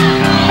hide,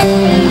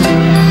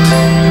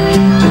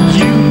 then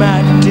you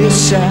might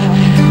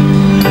decide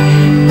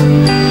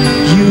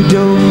you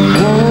don't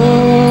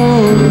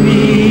want me.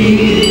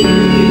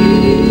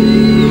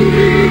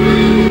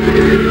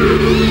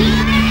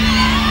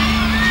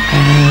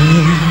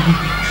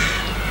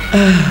 I'm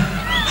a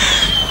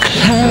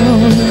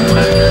clown.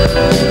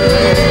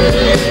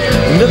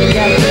 Look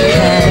at the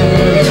clown.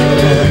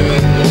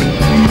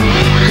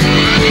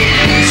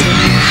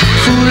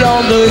 Fool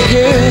on the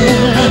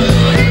hill,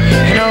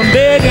 and I'm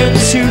begging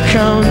to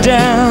come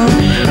down.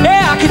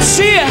 Yeah, I can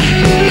see it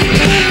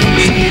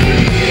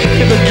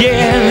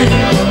again.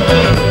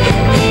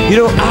 You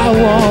know I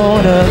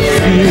wanna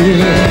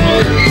feel.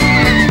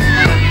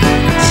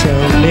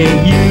 Tell me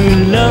you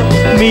love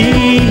me.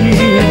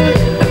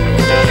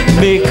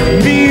 Make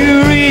me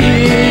real.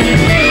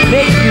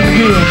 Make me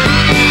real.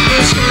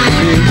 Tell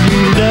me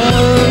you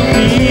love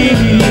me.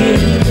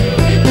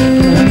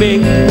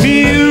 Make me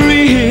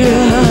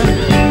real.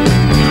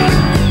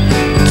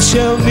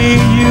 Tell me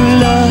you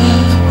love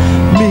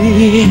me.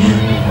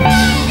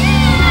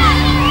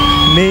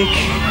 Make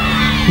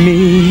me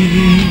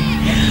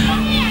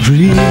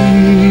real.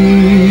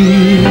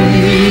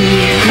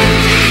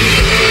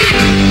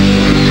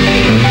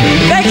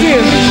 Thank you.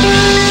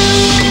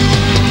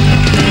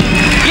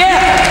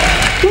 Yeah.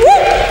 Woo.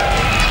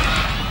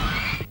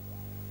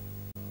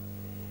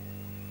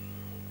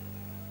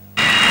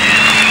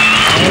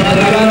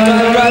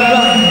 Right.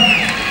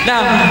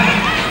 Now,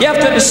 you have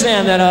to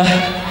understand that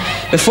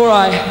before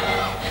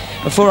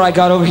I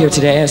got over here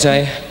today, as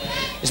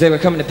they were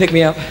coming to pick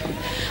me up,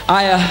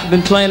 I've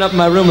been playing up in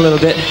my room a little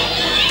bit.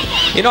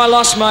 You know, I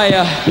lost my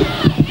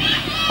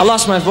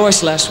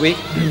voice last week,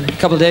 a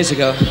couple of days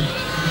ago.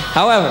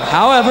 However,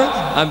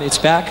 it's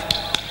back.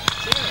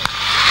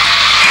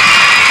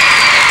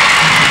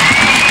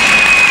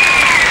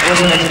 It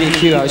wasn't meant to be a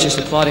cue, I was just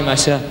applauding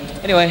myself.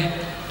 Anyway,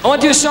 I want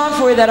to do a song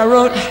for you that I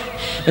wrote.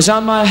 It was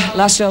on my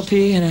last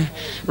LP, and I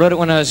wrote it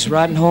when I was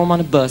riding home on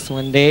a bus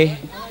one day.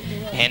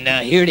 And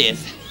here it is.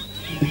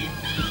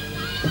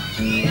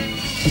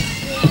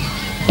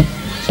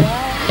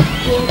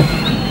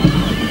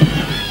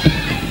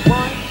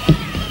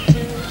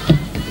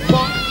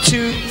 One,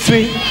 two,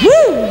 three,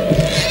 woo!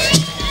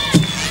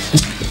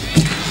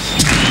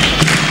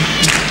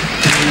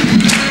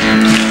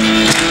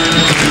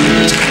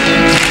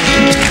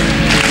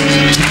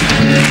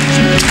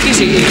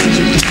 Easy.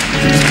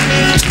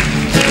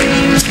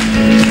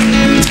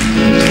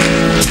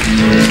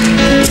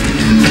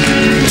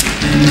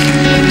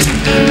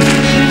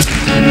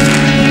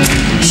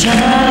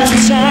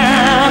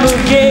 Time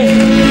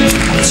again,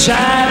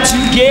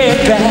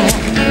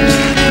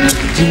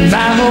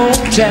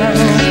 town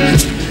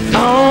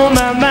on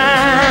my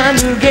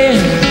mind again.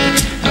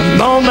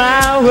 I'm on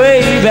my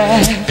way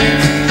back.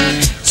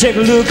 Take a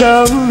look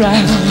around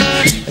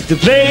at the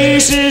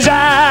places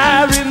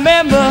I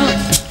remember,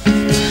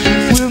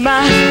 with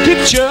my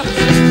picture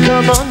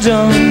come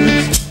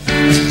undone.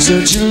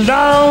 Such a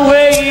long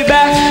way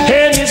back,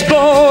 and his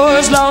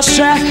boys lost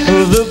track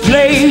of the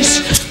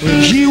place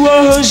when he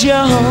was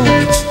young.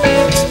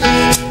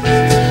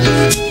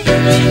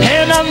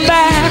 And I'm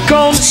back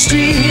on the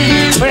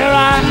street where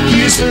I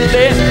used to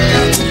live.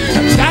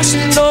 I'm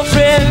passing no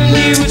friend,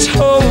 he was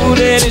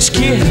holding his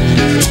kid,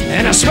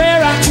 and I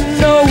swear I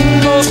can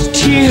almost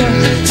hear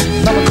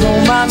Mama call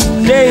my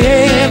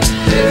name.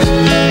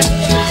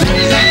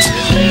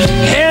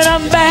 And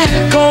I'm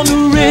back on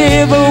the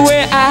river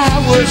where I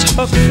was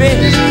hooked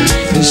in.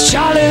 There's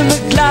Charlie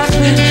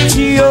McLaughlin,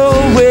 he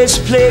always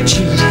played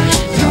you.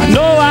 Now I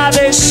know how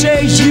they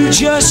say you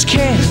just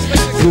can't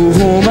go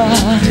home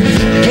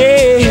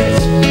again.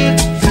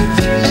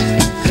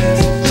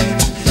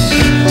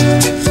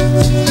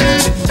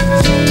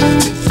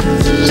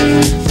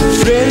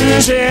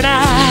 Friends and I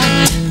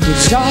could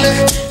talk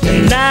the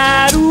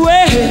night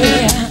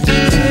away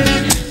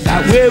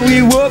about where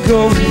we were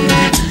going,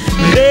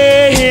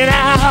 laying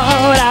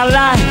out our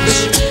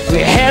lives. We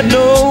had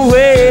no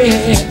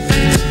way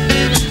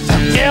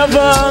of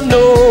ever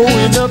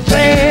knowing the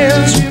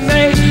plans we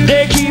made.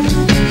 They keep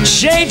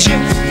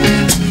changing,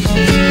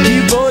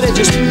 people, they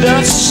just do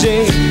the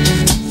same.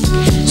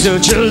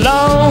 Such a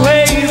long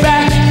way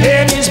back,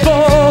 and his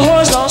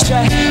boys lost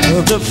track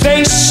of the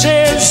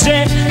faces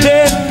and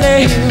their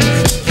names.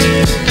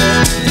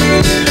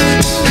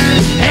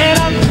 And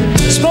I'm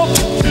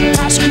smoking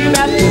ice cream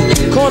at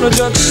the corner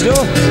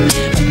drugstore,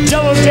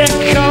 double-deck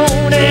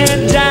cone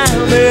and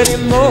dime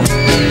anymore.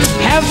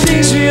 Have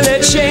things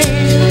really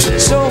changed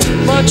so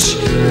much?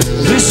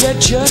 Is that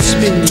just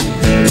me?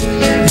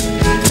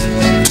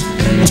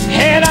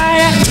 And I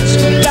asked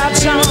about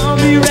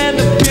Tommy, ran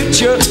the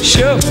picture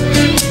show.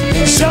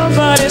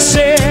 Somebody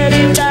said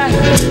he died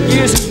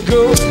years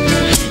ago.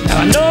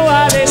 Now I know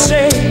why they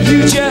say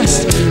you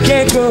just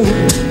can't go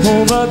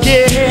home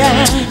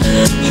again.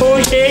 Oh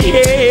yeah,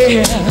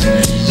 yeah.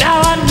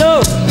 Now I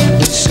know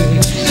they say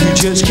you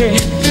just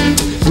can't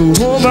go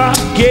home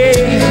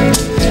again.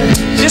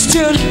 This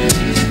tune,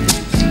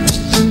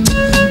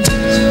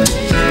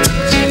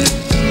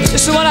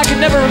 this is the one I can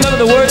never remember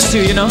the words to,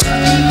 you know.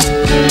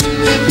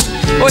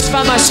 Always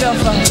find myself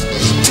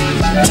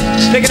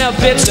picking up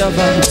bits of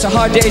It's a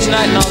Hard Day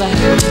Tonight and all that.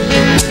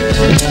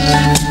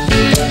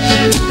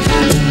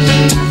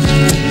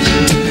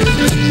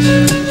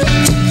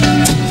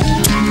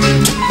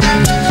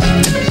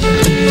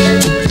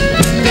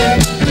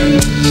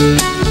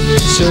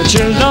 Such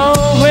a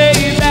long way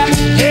back,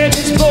 and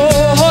his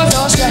boys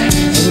lost track of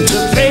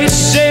the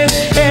faces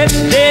and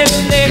their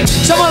names.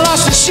 Someone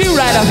lost a shoe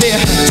right up here.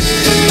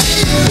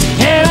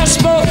 And I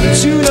spoke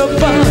to the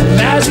bum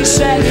as he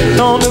sat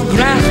on the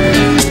ground.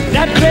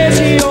 That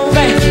crazy old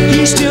man,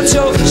 he's still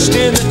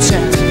toasting the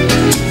town.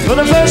 For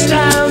the first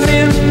time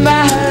in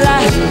my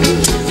life,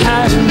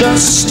 I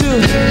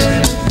understood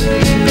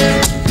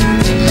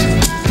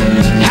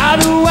how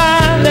the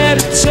wine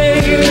that had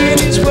taken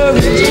his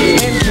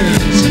worries and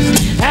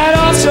cares had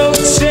also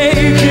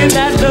taken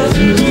that love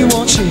he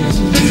once shared.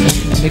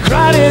 And he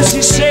cried as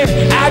he said,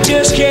 I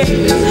just can't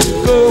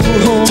go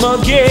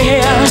home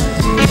again.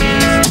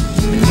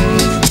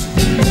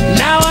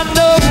 Now I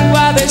know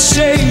why they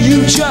say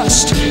you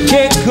just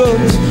can't go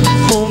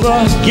home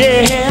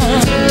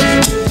again.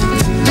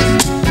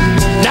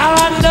 Now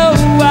I know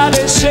why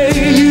they say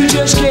you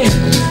just can't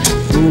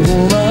go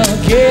home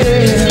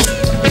again.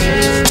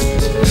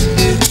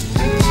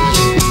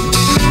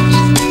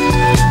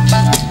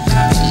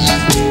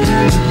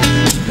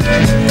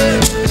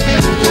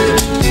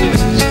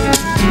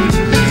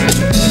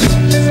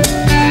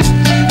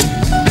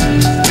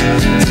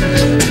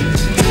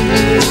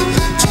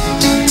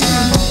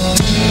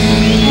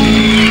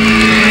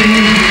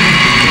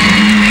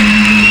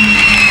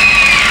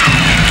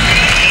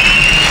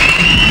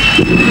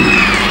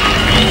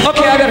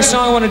 A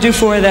song I want to do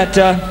for you that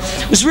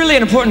was really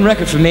an important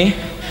record for me.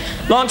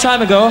 Long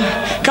time ago,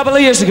 a couple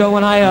of years ago,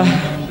 when I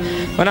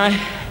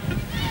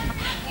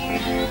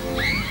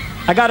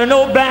got an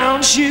old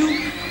brown shoe.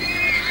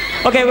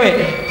 Okay,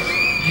 wait.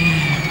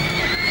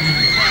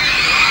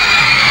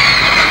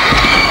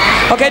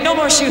 Okay, no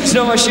more shoes,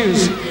 no more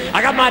shoes.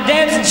 I got my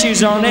dancing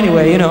shoes on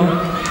anyway, you know.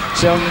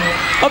 So,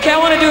 okay, I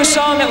want to do a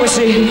song that was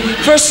the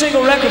first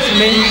single record for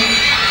me.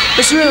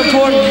 It's really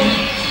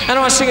important. I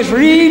want to sing it for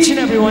each and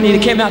every one of you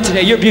that came out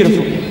today. You're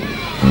beautiful.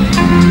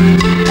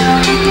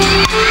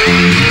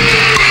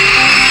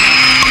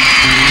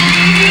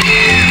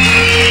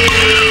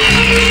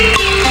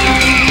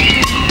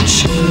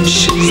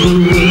 She's the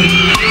way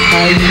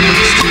I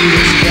used to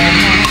describe.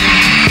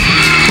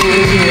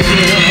 Oh yeah.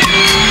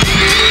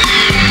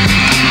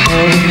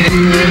 Oh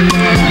yeah.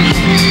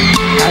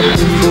 I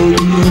live for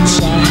you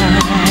inside.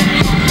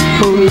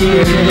 Oh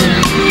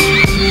yeah.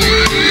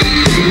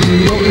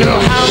 You don't know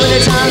how many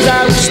times I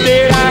wish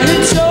that I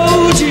had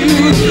told you.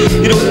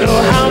 You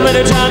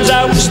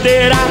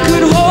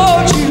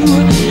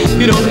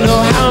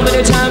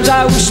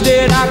I wish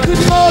that I could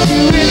mold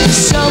you into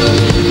something.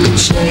 Could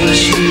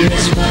cherish you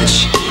as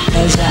much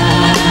as I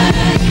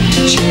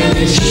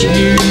cherish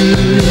you.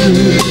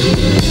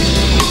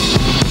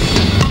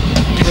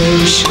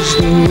 Perish is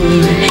the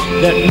word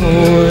that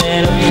more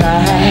than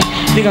apply.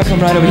 I think I'll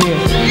come right over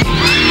here.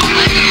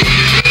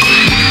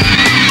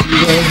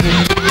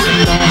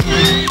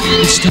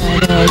 This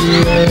time I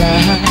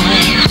realize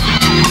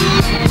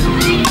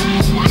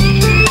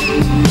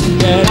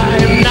that I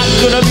am not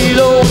gonna be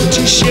the one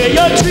to share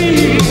your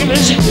dreams.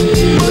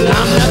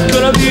 I'm not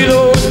gonna be the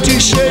one to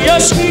share your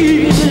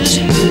schemes.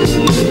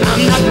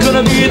 I'm not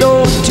gonna be the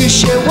one to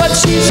share what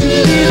seems to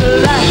be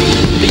the light.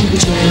 You can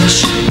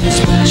cherish as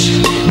much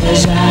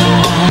as I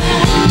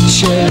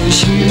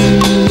cherish you.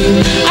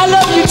 I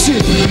love you too.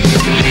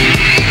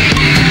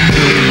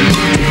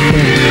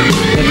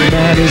 The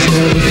night is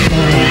never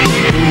fine.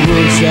 The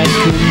words that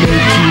could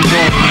make you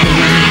want me.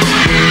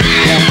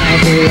 I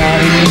have a lot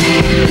of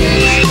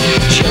years,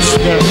 just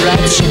the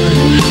right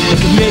time that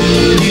can make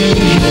you.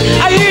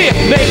 I hear you,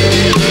 make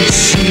me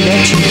see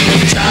that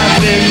you're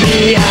driving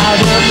me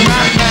out of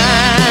my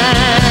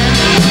mind.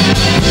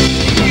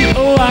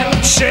 Oh, I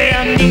can say I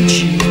need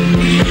you,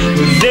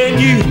 but then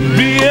you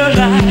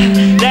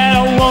realize that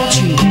I want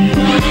you.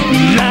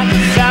 Like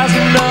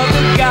 1,000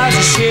 other guys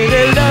who say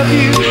they love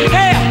you,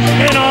 hey,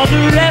 and all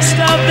the rest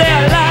of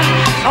their life,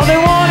 all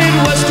they wanted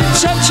was to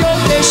touch your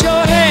face,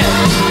 your hand,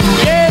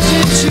 gaze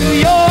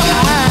into your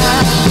eyes.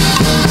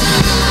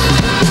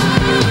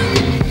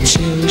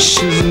 Cherish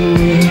is the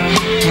word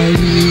I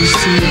used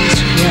to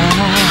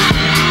describe.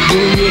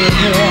 Oh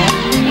yeah,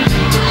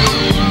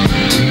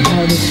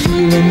 all the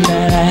feeling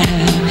that I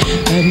have,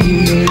 and you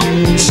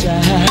know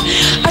inside.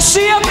 I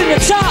see up in the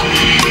top,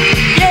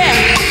 yeah.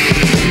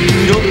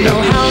 You don't know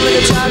how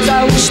many times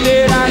I wish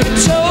that I had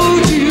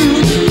told you.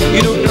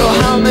 You don't know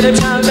how many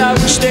times I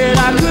wish that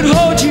I could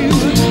hold you.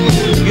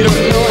 You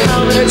don't know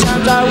how many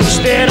times I wish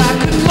that I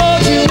could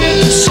mold you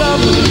into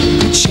something.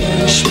 You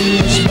cherish me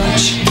as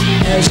much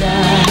as I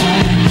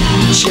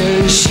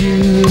cherish you.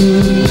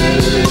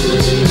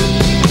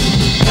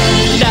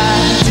 And I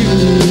do,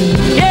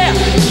 yeah,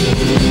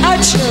 I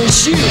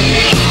cherish you.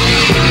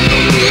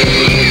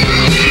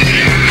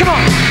 Come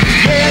on,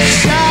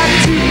 yes I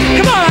do.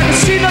 Come on, I can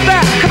see the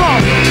back. Come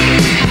on,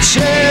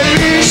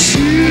 cherish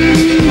you.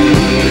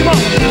 Come on,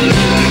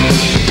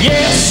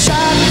 yes I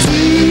do.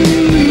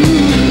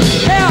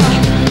 Yeah,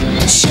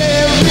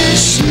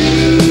 cherish you.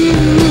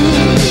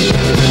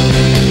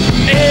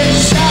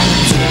 Yes I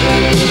do.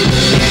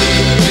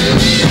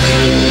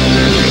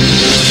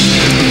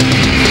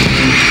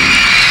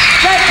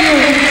 Thank you.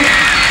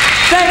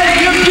 Thank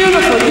you. You're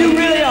beautiful. You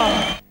really are.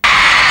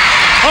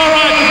 All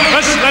right,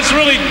 let's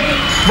really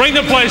bring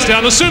the place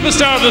down. The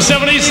superstar of the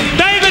 70s,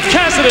 David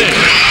Cassidy.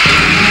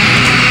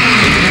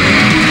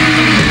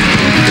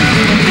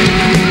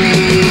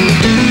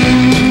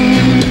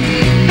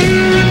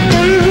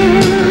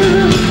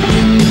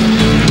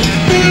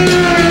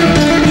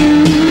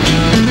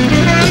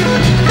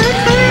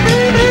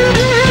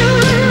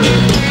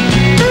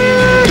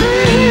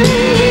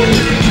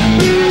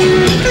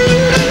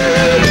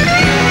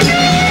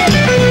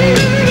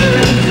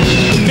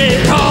 They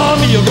call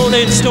me a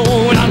rolling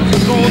stone. I'm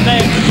going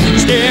back,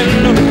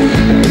 standing up,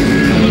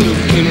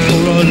 looking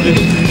for a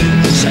little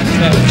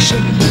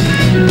satisfaction.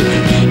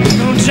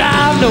 No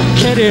drive, no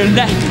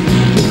Cadillac,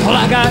 all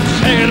I got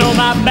hanging on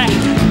my back.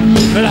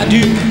 But I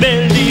do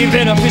believe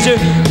in a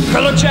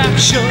physical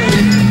attraction.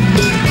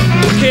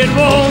 Rock and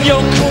roll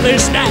your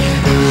coolest night,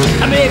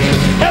 I make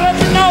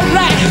everything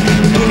alright.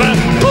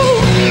 Ooh,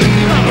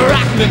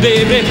 rock me,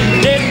 baby,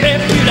 let me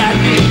feel like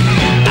me.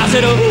 I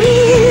said,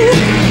 ooh,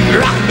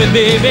 rock me,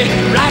 baby,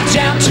 right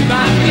down to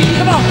my feet.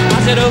 Come on, I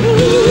said, ooh,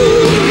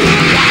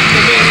 rock me,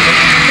 baby,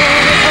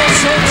 hold me oh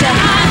so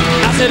tight.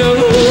 I said,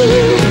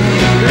 ooh,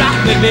 rock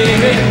me,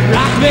 baby,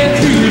 rock me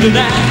through the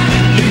night.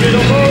 You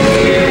better hold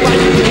me while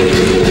you can.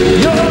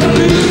 You're the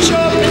blue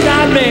short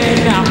midnight man.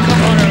 Now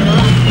come on and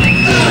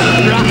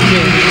rock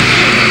me.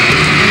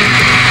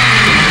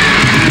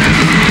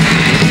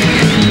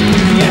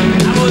 Yeah,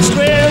 I was 12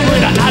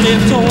 when I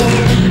left home.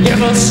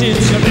 Ever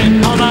since I've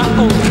been on my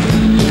own,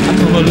 I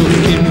come a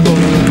looking for a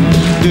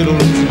little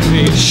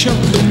information.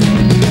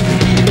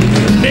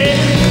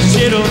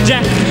 Settle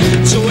down,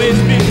 so with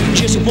me,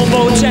 kiss it one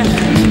more time.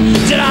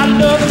 Did I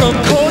love from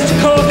coast to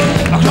coast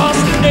across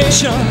the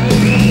nation?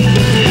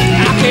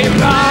 I can't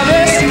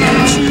promise you,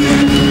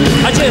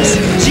 I just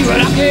see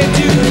what I can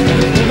do.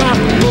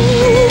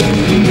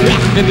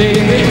 Rock me,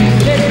 baby,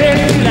 let me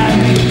feel like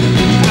me.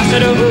 I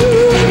said, oh,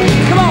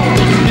 come on,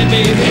 rock me,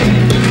 baby,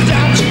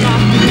 down to my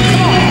feet.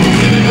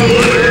 Come on,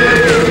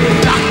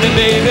 rock me,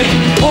 baby,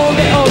 hold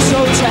me oh so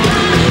tight.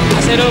 I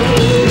said, oh,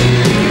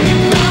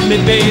 rock me,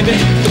 baby,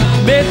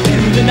 me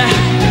through the night.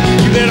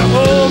 You better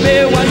hold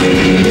me while you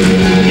need.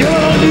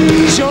 You'll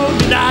lose your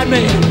night,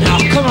 man. Now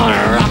come on,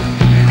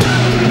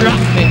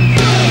 rock me.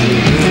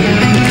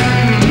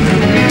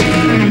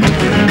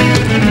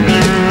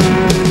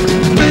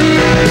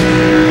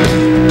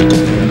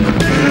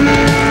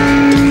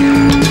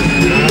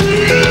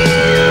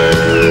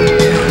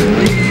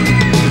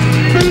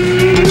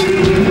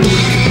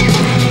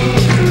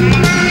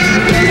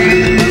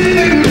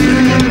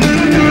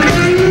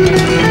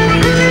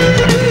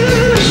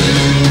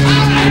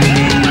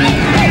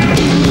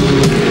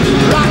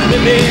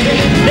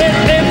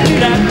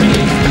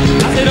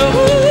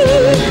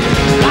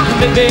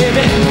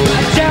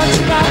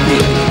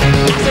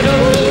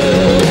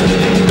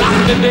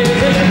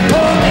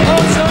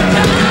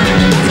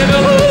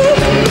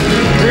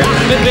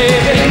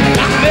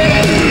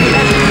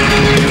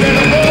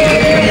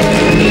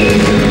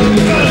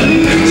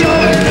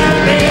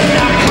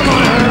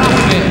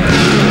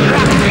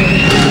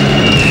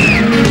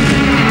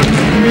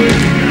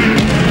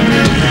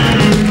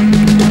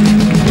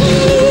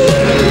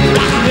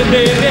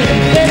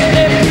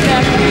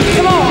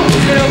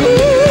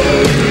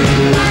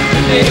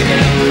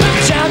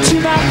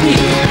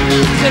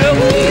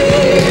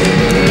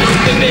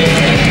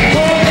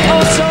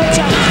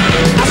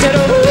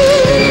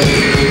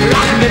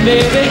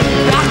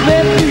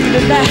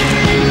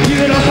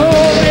 You're gonna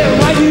hold me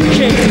while you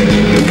can.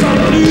 You're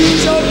gonna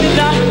lose your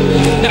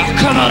midnight. Now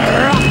come on,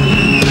 rock.